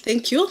yeah,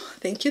 thank you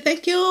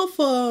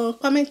for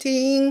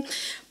commenting.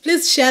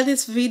 Please share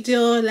this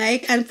video,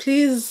 like, and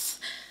please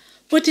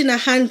put in a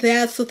hand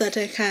there so that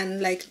I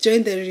can like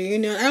join the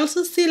reunion. I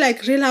also see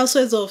like Real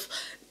Housewives of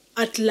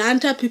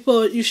Atlanta,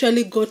 people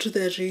usually go to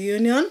the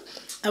reunion.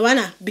 I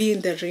wanna be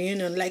in the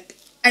reunion. Like,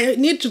 I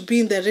need to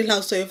be in the Real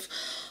Housewives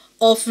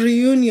of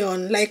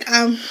reunion. Like,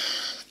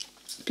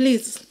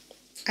 please,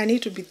 I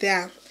need to be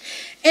there.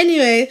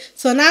 Anyway,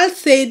 Sonal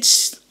said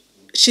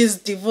she's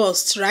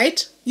divorced,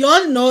 right? You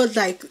all know,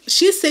 like,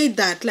 she said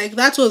that, like,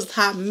 that was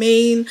her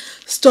main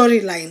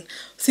storyline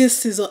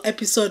since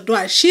episode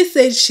 1. She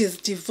said she's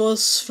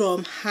divorced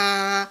from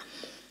her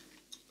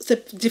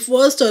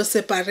divorced or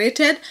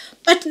separated,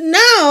 but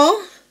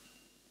now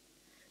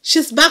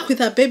she's back with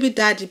her baby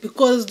daddy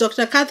because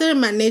Dr. Catherine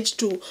managed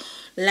to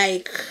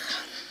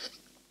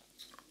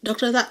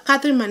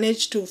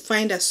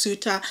find a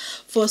suitor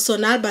for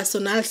Sonal, but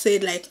Sonal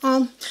said like,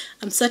 I'm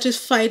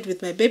satisfied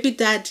with my baby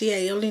daddy.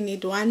 I only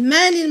need one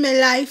man in my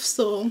life.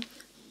 So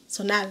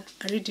Sonal,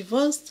 are you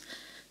divorced,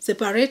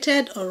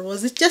 separated, or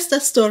was it just a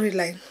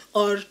storyline?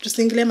 Or to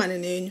single man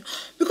in?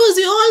 Because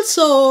you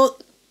also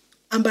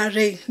Amber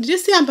Ray. Did you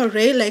see Amber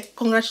Ray? Like,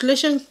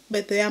 congratulations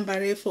by the Amber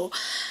Ray for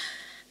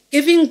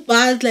giving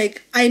birth.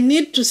 Like, I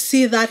need to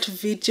see that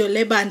video,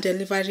 labor and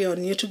delivery, on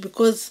YouTube,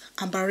 because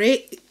Amber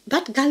Ray,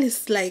 that girl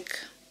is like,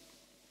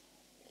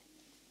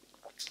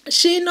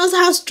 she knows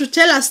how to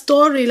tell a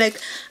story. Like,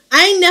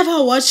 I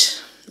never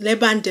watch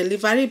labor and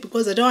delivery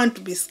because I don't want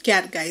to be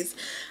scared, guys.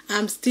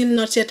 I'm still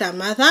not yet a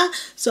mother,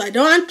 so I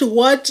don't want to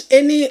watch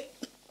any.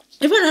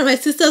 Even when my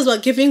sisters were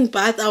giving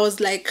birth, I was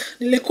like,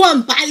 nilikuwa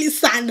mbali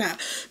sana,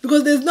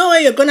 because there's no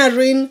way you're gonna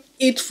ruin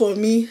it for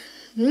me.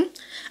 And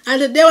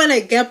the day when I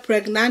get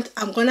pregnant,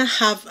 I'm gonna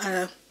have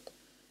a,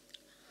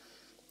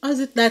 what is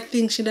it, that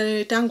thing,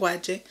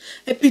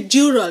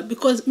 epidural,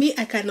 because me,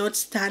 I cannot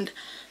stand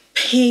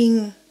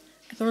pain.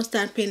 I cannot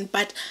stand pain.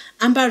 But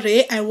Amber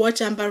Ray, I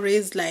watch Amber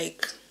Ray's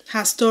like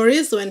her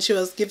stories when she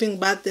was giving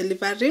birth,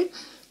 delivery.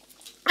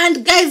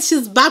 And guys,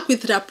 she's back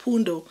with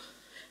Rapundo.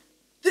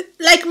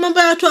 Like, mambo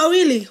ya watu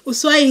wawili,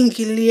 usiwahi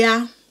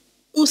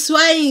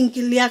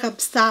ingilia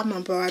kabisa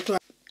mambo ya watu.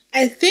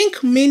 I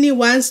think Minnie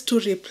wants to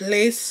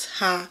replace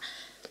her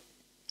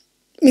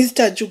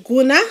Mr.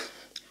 Juguna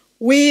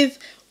with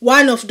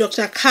one of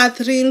Dr.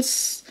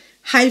 Catherine's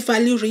high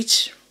value,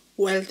 rich,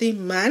 wealthy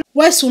man.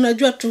 Wesi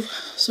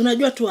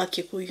unajua tu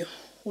Wakikuyu.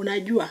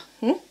 Unajua,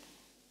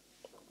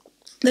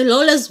 They'll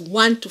always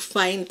want to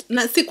find,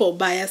 na si kwa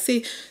ubaya,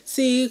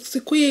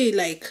 sikui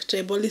like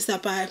tribalist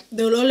hapa.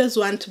 They'll always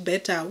want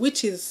better,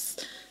 which is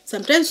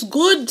sometimes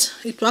good,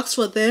 it works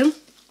for them,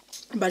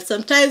 but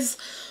sometimes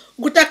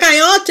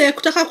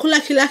kutaka kula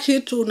kila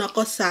kitu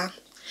unakosa.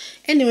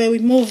 Anyway, we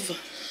move.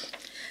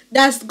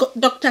 Does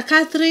Dr.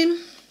 Catherine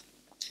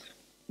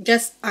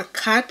get a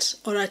cut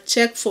or a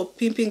check for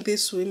pimping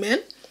these women?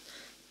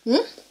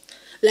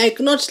 Like,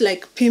 not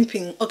like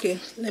pimping. Okay,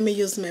 let me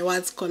use my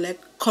words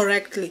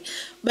correctly.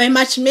 By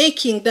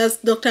matchmaking, does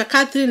Dr.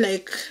 Catherine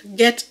like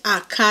get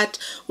a cut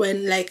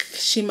when like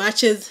she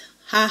matches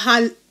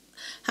her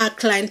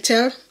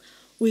clientele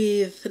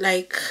with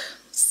like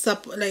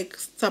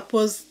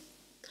supposed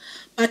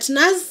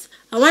partners?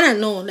 I wanna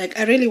know. Like,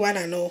 I really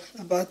wanna know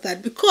about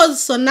that, because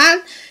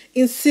Sonal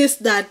insists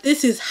that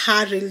this is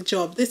her real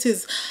job. This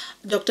is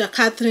Dr.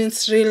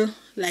 Catherine's real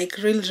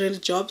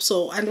job.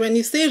 So, and when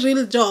you say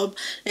real job,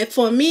 like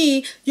for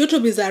me,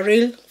 YouTube is a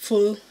real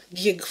full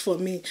gig for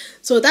me.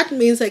 So that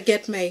means I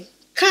get my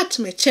cut,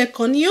 my check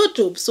on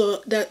YouTube.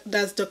 So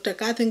does Dr.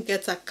 Catherine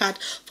get a cut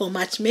for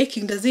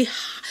matchmaking? Does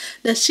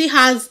she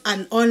has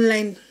an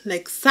online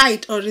like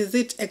site, or is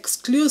it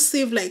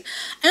exclusive? Like,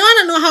 I want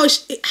to know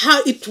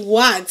how it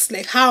works,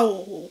 like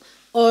how,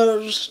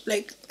 or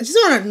like, I just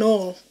want to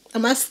know.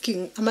 I'm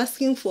asking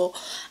for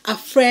a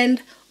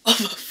friend of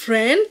a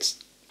friend.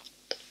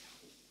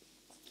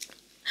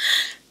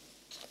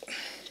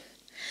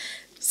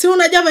 Si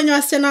unajua venye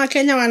wasichana wa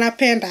Kenya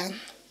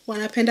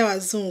wanapenda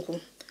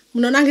wazungu.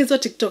 Mnaona hizo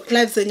TikTok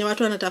lives zenye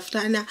watu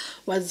wanatafutana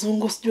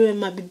wazungu, sijui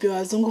mabibi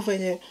wazungu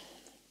venye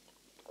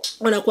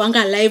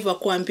wanakuanga live wa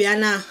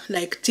kuambiana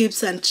like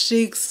tips and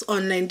tricks,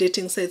 online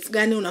dating sites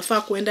gani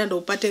unafaa kuenda ndo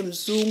upate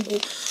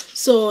mzungu.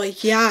 So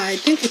yeah, I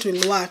think it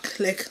will work.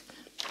 Like,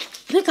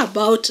 think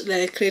about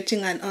like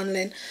creating an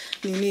online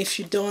nini if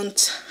you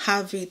don't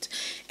have it.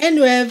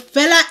 Anyway,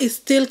 Bella is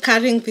still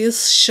carrying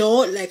this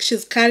show, like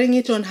she's carrying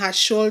it on her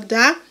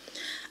shoulder,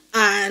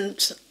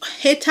 and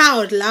hate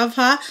her or love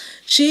her,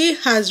 she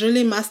has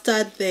really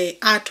mastered the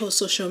art of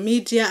social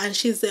media, and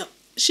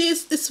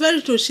it's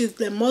very true, she's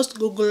the most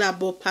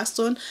Googleable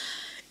person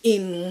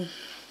in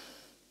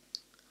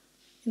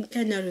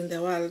Kenya, in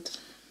the world.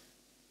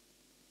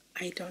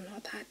 I don't know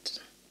that.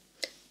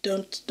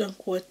 Don't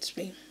quote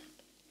me.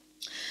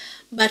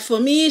 But for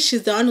me,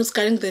 she's the one who's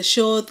carrying the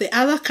show. The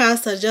other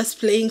cast are just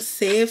playing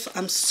safe.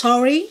 I'm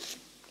sorry.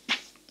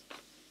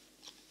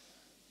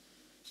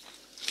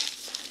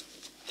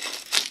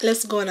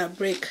 Let's go on a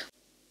break.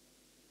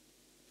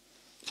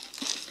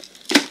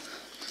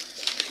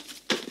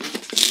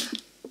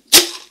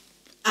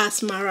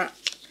 Asmara.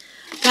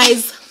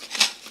 Guys,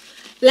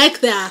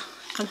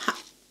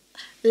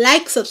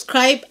 like,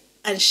 subscribe,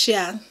 and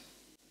share.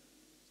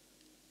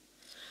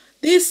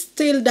 This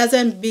still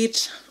doesn't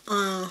beat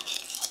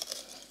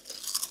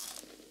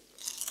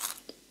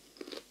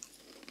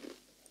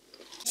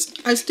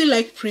I still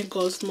like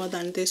Pringles more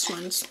than this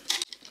ones.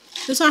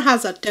 This one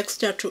has a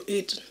texture to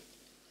it,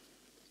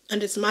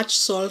 and it's much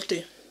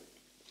salty.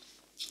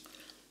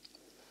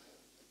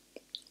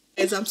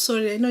 Guys, I'm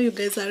sorry, I know you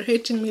guys are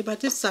hating me,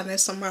 but it's an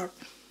ASMR.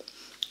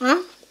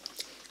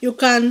 You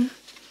can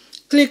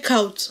click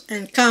out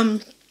and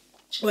come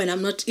when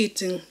I'm not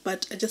eating,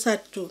 but I just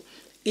had to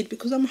eat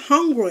because I'm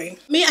hungry.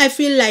 Me, I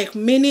feel like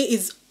Minnie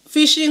is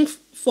fishing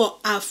for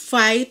a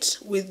fight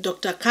with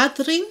Dr.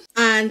 Catherine.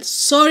 And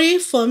sorry,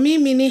 for me,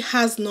 Minnie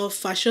has no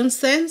fashion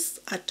sense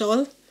at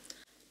all.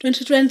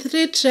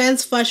 2023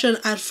 trends fashion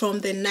are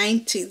from the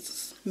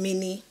 90s,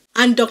 Minnie.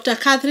 And Dr.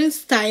 Catherine's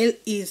style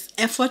is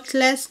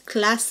effortless,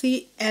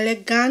 classy,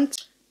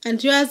 elegant.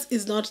 And yours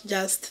is not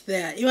just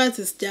there. Yours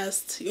is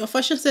just, your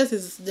fashion sense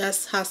is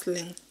just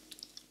hustling.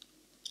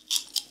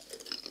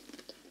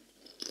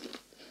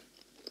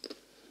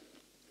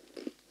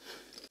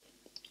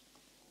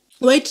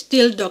 Wait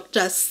till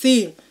Dr.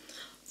 C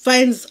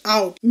finds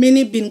out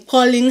Minnie been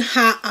calling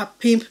her a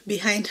pimp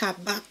behind her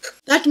back.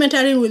 That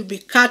mentoring will be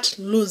cut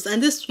loose.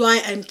 And this is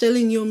why I'm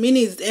telling you,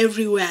 Minnie is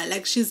everywhere.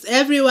 Like, she's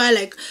everywhere,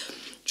 like,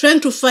 trying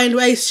to find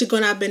where is she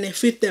gonna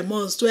benefit the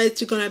most, where is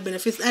she gonna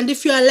benefit. And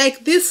if you are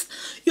like this,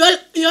 you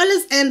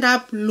always end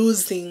up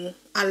losing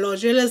a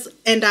lot. You always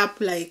end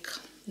up like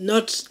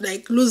not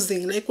like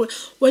losing. Like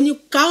when you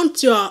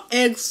count your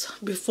eggs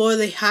before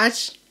they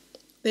hatch,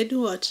 they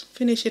do what?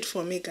 Finish it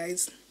for me,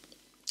 guys.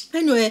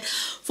 Anyway,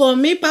 for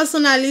me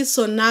personally,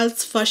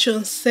 Sonal's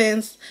fashion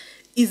sense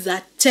is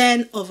a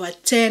 10 over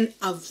 10,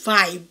 a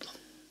vibe.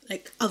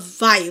 Like a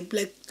vibe.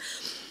 Like,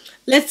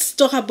 let's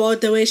talk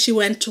about the way she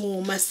went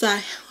to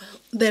Masai,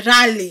 the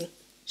rally.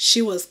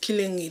 She was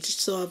killing it.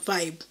 So a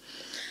vibe.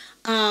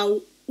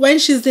 When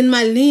she's in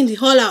Malindi,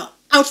 all her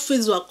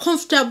outfits were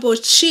comfortable,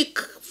 chic,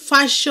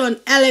 fashion,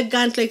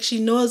 elegant. Like, she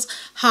knows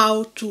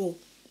how to.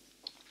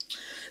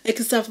 Like,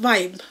 it's a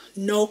vibe.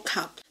 No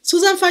cap.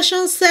 Susan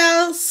fashion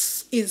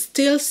sense is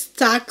still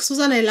stuck.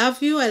 Susan, I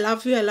love you, I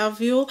love you, I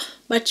love you.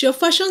 But your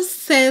fashion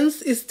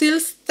sense is still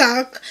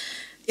stuck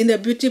in the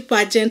beauty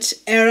pageant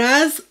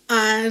eras.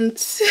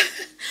 And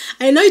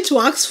I know it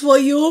works for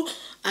you.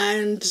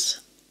 And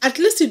at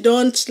least you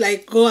don't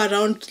like go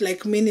around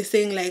like Minnie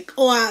saying like,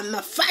 oh, I'm a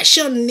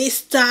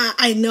fashionista,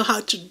 I know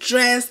how to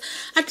dress.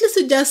 At least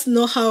you just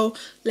know how,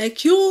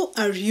 like, you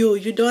are you.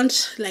 You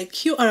don't,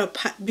 like, you are a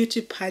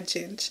beauty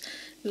pageant.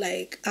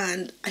 Like,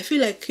 and I feel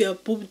like your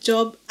boob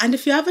job, and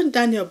if you haven't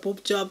done your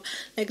boob job,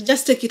 like,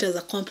 just take it as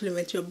a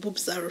compliment. Your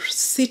boobs are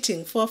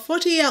sitting. For a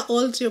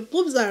 40-year-old, your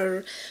boobs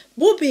are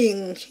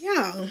boobing.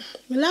 Yeah,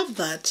 we love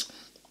that.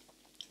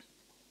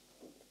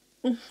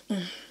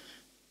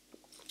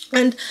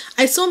 And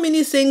I saw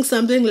Minnie saying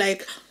something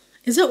like,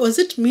 was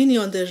it Minnie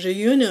on the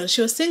reunion?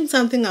 She was saying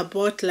something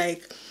about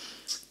like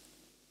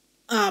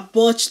a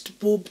botched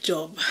boob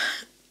job.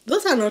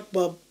 Those are not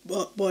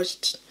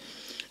botched.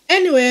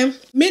 Anyway,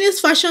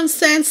 Minnie's fashion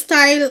sense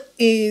style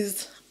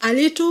is a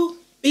little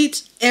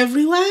bit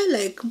everywhere.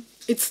 Like,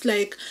 it's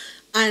like,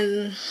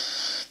 and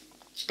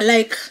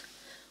like,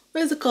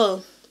 what is it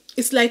called?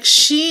 It's like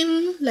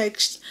sheen, like,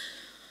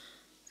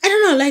 I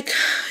don't know, like,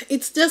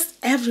 it's just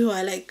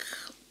everywhere. Like,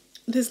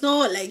 there's no,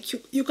 like,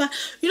 you can,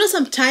 you know,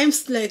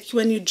 sometimes, like,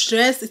 when you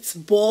dress, it's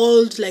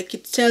bold, like,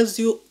 it tells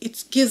you,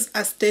 it gives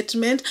a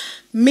statement.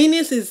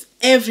 Minnie's is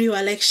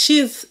everywhere. Like,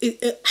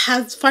 it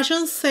has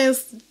fashion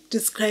sense,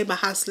 describe a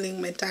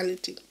hustling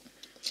mentality.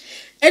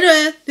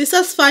 Anyway,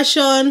 this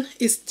fashion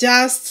is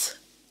just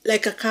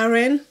like a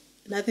Karen.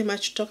 Nothing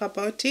much to talk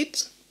about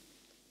it.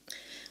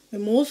 We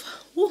move.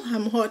 Oh,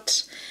 I'm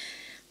hot.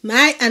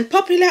 My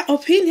unpopular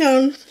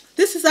opinion.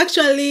 This is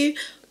actually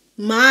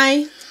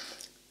my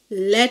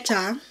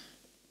letter.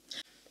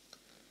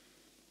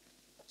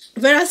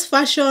 Vera's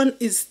fashion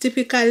is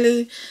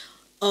typically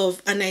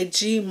of an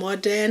IG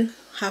modern.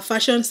 Her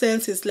fashion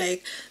sense is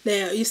like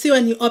there. You see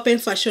when you open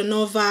Fashion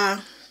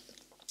Nova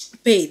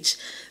page,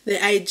 the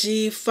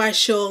IG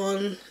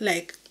fashion,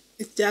 like,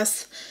 it's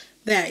just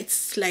there.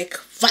 It's like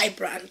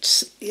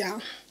vibrant. Yeah.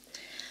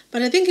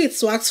 But I think it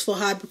works for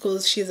her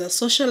because she's a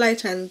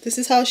socialite and this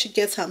is how she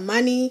gets her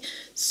money.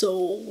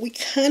 So we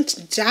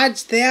can't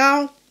judge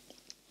there.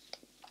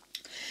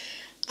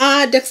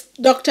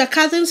 Dr.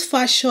 Catherine's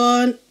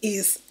fashion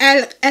is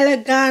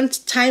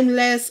elegant,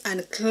 timeless,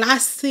 and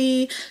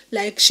classy.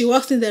 Like, she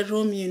walks in the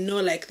room, you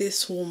know, like,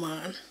 this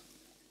woman.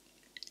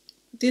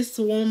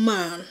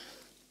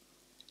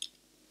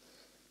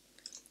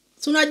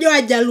 So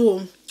unajua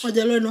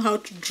Wajaluo know how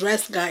to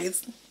dress,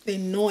 guys. They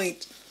know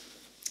it.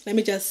 Let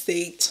me just say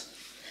it.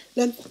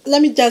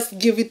 Let me just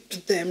give it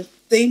to them.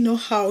 They know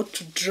how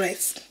to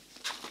dress.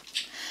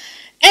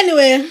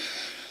 Anyway,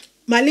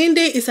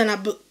 Malindi is an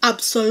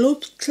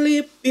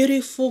absolutely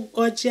beautiful,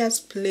 gorgeous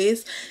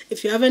place.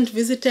 If you haven't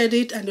visited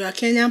it and you are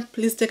Kenyan,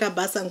 please take a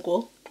bus and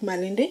go to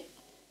Malindi.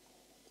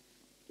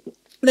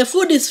 The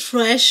food is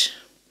fresh.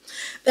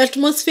 The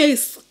atmosphere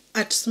is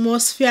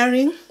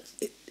atmosphering.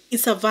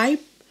 It's a vibe.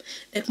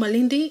 Like,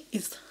 Malindi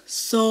is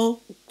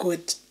so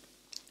good.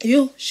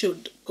 You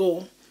should go.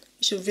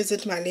 You should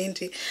visit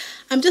Malindi.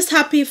 I'm just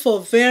happy for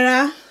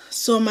Vera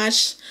so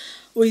much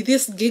with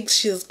this gig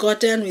she's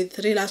gotten with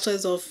Real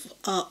Housewives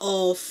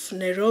of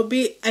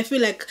Nairobi. I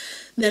feel like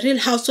the Real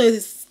Housewives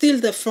is still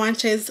the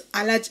franchise.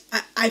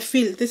 I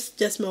feel, this is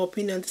just my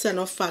opinion. These are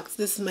not facts.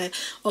 This is my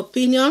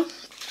opinion.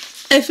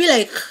 I feel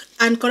like,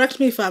 and correct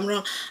me if I'm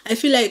wrong, I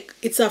feel like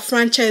it's a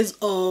franchise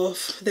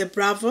of the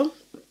Bravo.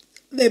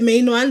 the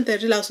main one, the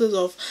Real Housewives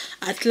of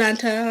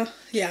Atlanta.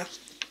 Yeah,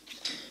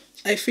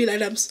 I feel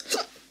like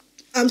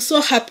I'm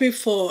so happy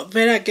for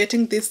Vera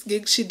getting this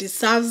gig. She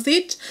deserves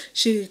it.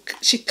 She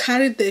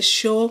carried the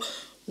show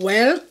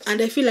well,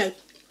 and I feel like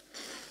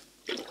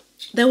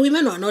the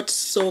women are not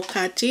so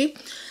catty.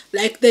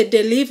 Like, they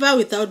deliver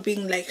without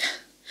being like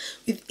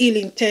with ill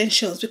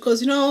intentions,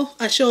 because you know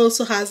a show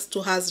also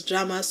has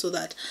drama so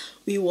that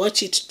we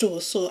watch it too.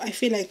 So I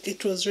feel like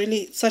it was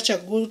really such a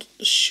good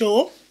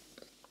show,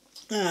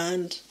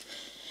 and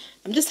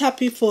I'm just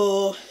happy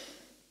for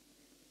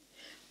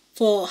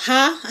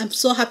her. I'm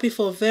so happy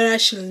for Vera.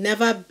 She'll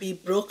never be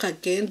broke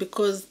again,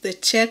 because the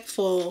check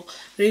for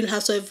Real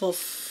Housewives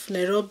of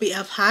Nairobi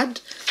I've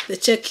had, the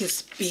check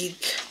is big,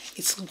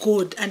 it's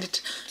good, and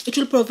it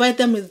will provide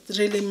them with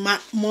really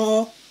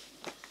more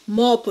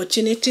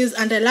opportunities.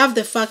 And I love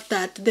the fact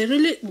that they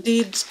really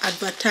did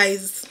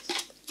advertise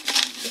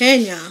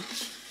Kenya.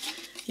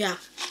 Yeah,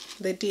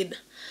 they did.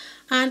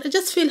 And I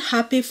just feel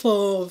happy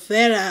for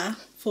Vera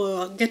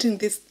for getting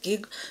this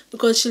gig,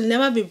 because she'll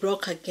never be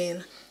broke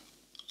again.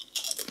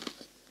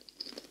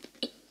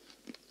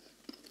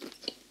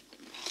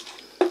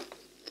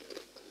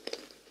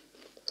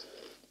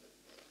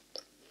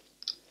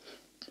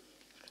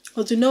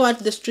 Because you know what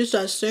the streets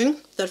are saying?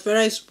 That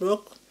Vera is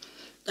broke.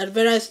 That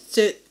Vera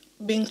is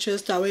being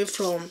chased away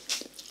from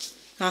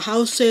her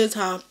houses,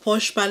 her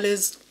posh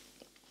palace.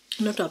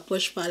 Not her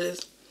posh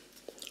palace.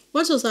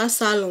 What was her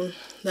salon?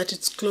 That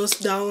it's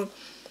closed down.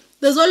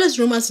 There's always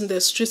rumors in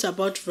the streets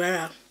about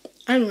Vera.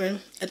 Anyway,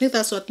 I think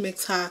that's what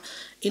makes her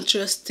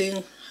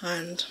interesting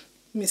and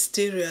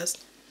mysterious.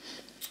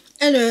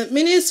 Anyway,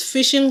 Minnie is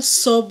fishing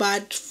so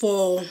bad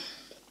for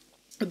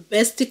a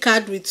bestie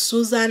card with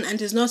Susan, and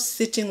is not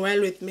sitting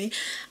well with me.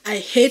 I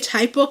hate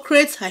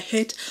hypocrites. I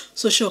hate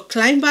social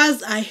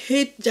climbers. I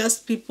hate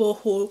just people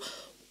who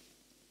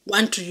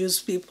want to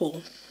use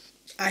people.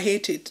 I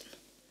hate it.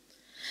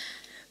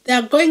 They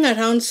are going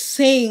around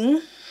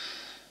saying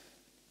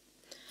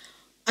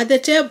at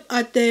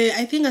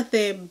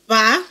the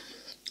bar,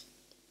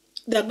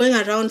 they're going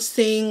around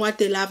saying what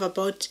they love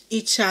about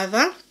each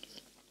other,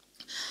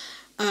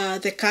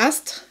 the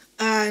cast,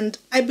 and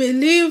I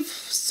believe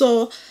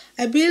so.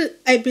 I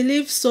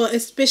believe so,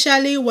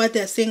 especially what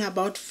they're saying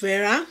about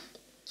Vera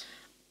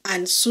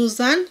and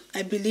Susan.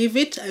 I believe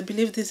it. I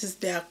believe this is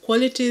their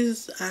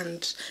qualities.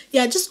 And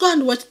yeah, just go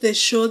and watch the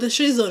show. The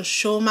show is on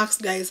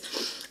Showmax, guys.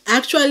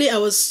 Actually, I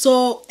was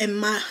so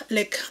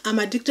I'm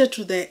addicted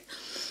to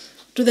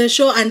the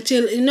show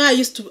until, you know, I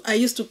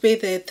used to pay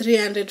the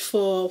 300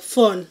 for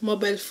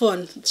mobile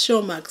phone,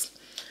 Showmax.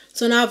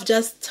 So now I've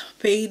just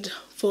paid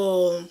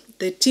for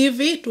the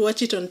TV to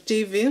watch it on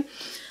TV.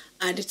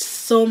 And it's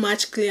so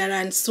much clearer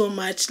and so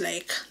much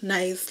like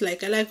nice.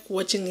 Like, I like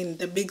watching in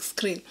the big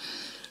screen.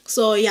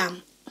 So yeah,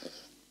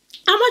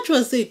 how much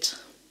was it?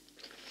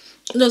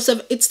 No,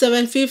 it's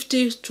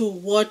 $7.50 to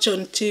watch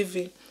on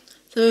TV.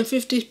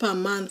 $7.50 per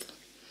month.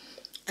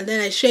 And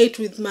then I share it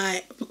with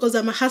because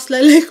I'm a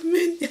hustler like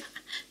Minnie.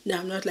 No,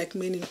 I'm not like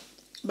Minnie,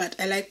 but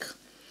I like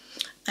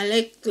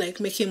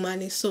making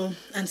money,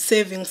 and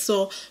saving.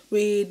 So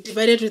we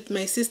divided with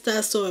my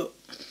sister. So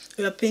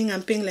I'm paying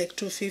like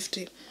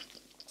 $2.50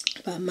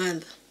 per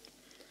month.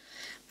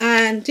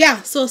 And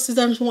yeah, so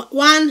season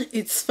 1,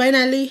 it's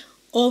finally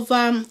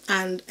over,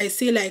 and I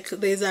see like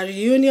there's a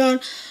reunion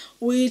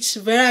which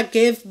Vera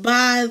gave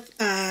birth.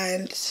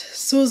 And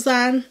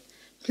Susan,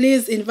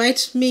 please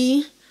invite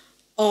me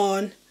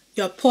on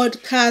your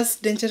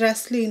podcast,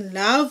 Dangerously in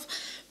Love,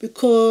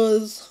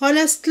 because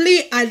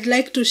honestly I'd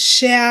like to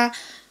share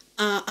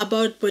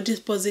about body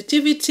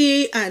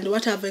positivity and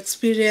what I've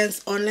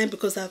experienced online,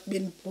 because I've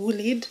been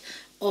bullied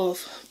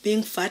of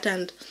being fat,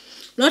 and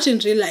not in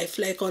real life,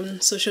 like on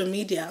social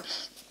media.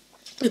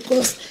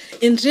 Because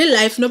in real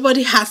life,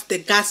 nobody has the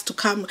guts to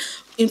come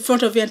in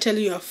front of you and tell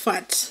you you're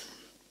fat.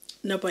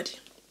 Nobody.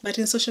 But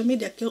in social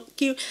media,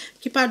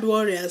 keyboard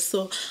warriors.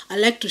 So I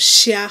like to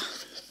share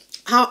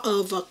how I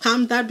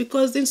overcome that,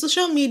 because in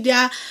social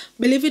media,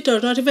 believe it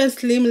or not, even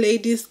slim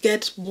ladies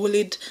get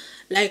bullied,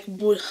 like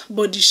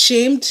body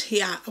shamed.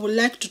 Yeah, I would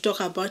like to talk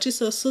about it.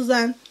 So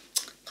Susan,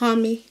 call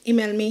me,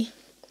 email me.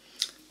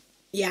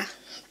 Yeah.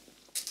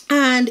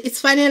 And it's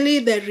finally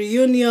the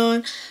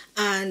reunion,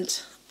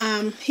 and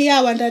I'm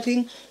here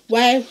wondering,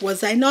 why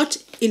was I not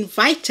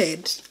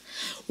invited?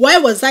 Why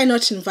was I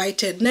not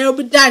invited?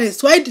 Nairobi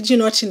Dennis, why did you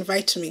not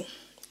invite me?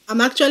 I'm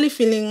actually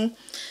feeling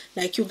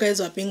like you guys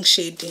are being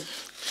shady.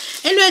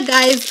 Anyway,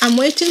 guys, I'm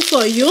waiting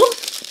for you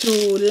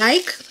to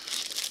like,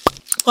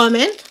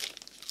 comment,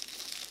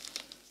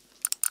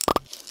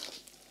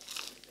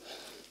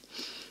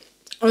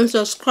 and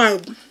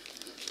subscribe.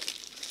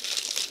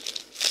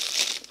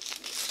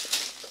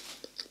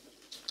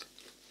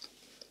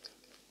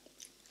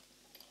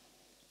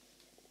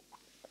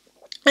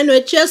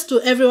 Anyway, cheers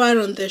to everyone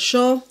on the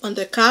show, on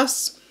the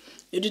cast.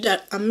 You did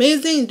that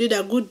amazing. You did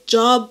a good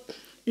job.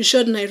 You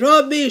showed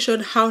Nairobi. You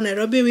showed how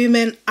Nairobi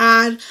women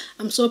are.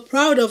 I'm so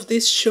proud of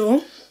this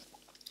show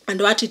and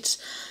what it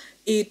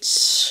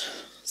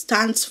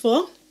stands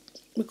for,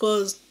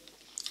 because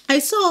I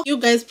saw you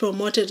guys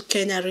promoted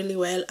Kenya really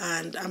well,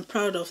 and I'm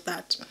proud of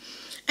that.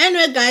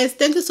 Anyway, guys,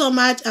 thank you so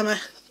much.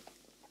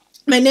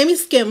 My name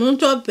is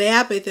Kimono,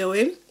 by the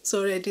way.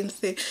 Sorry, I didn't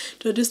say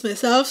introduce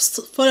myself.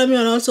 Follow me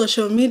on all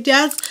social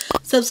medias.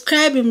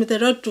 Subscribe in the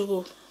road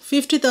to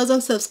 50,000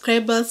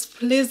 subscribers.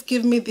 Please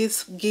give me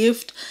this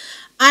gift.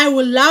 I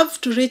would love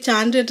to reach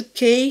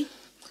 100k.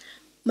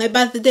 My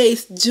birthday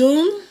is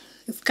June.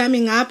 It's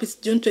coming up. It's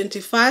June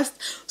 21st.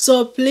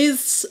 So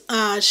please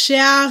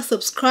share,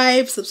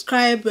 subscribe.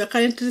 We're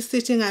currently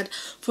sitting at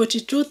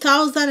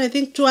 42,000, I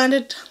think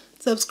 200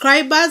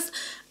 subscribers.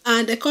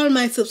 And I call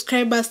my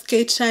subscribers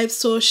K-type.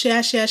 So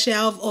share. I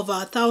have over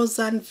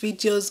 1,000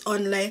 videos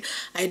online.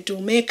 I do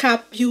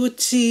makeup,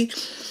 beauty,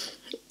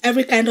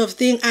 every kind of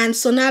thing. And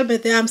so now,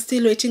 but I'm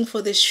still waiting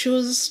for the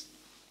shoes.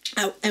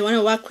 I want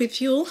to work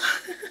with you.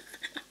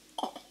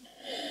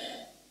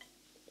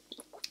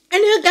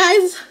 Anyway,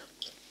 guys,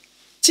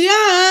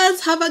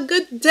 cheers. Have a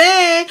good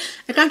day.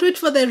 I can't wait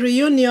for the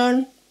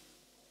reunion.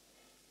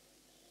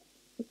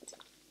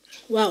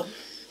 Wow.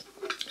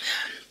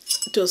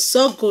 It was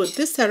so good.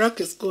 This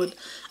CIROC is good.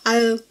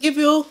 I'll give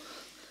you,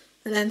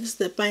 and then this is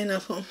the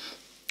pineapple.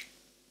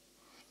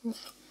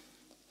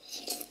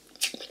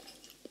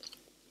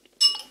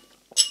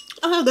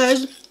 Okay,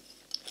 guys.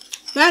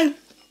 Bye.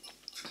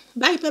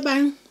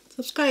 Bye.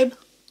 Subscribe.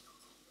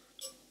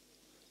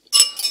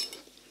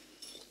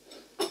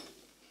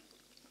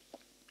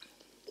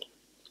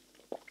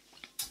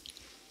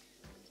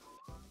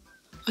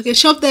 Okay,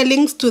 shop the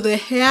links to the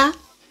hair.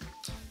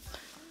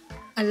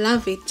 I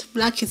love it.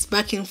 Black is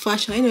back in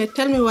fashion. Anyway,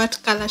 tell me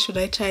what color should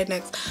I try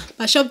next.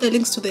 But shop the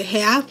links to the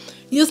hair.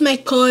 Use my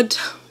code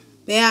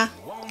there.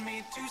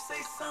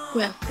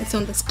 Well, it's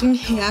on the screen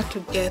here to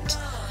get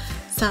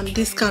some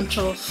discount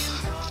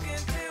off.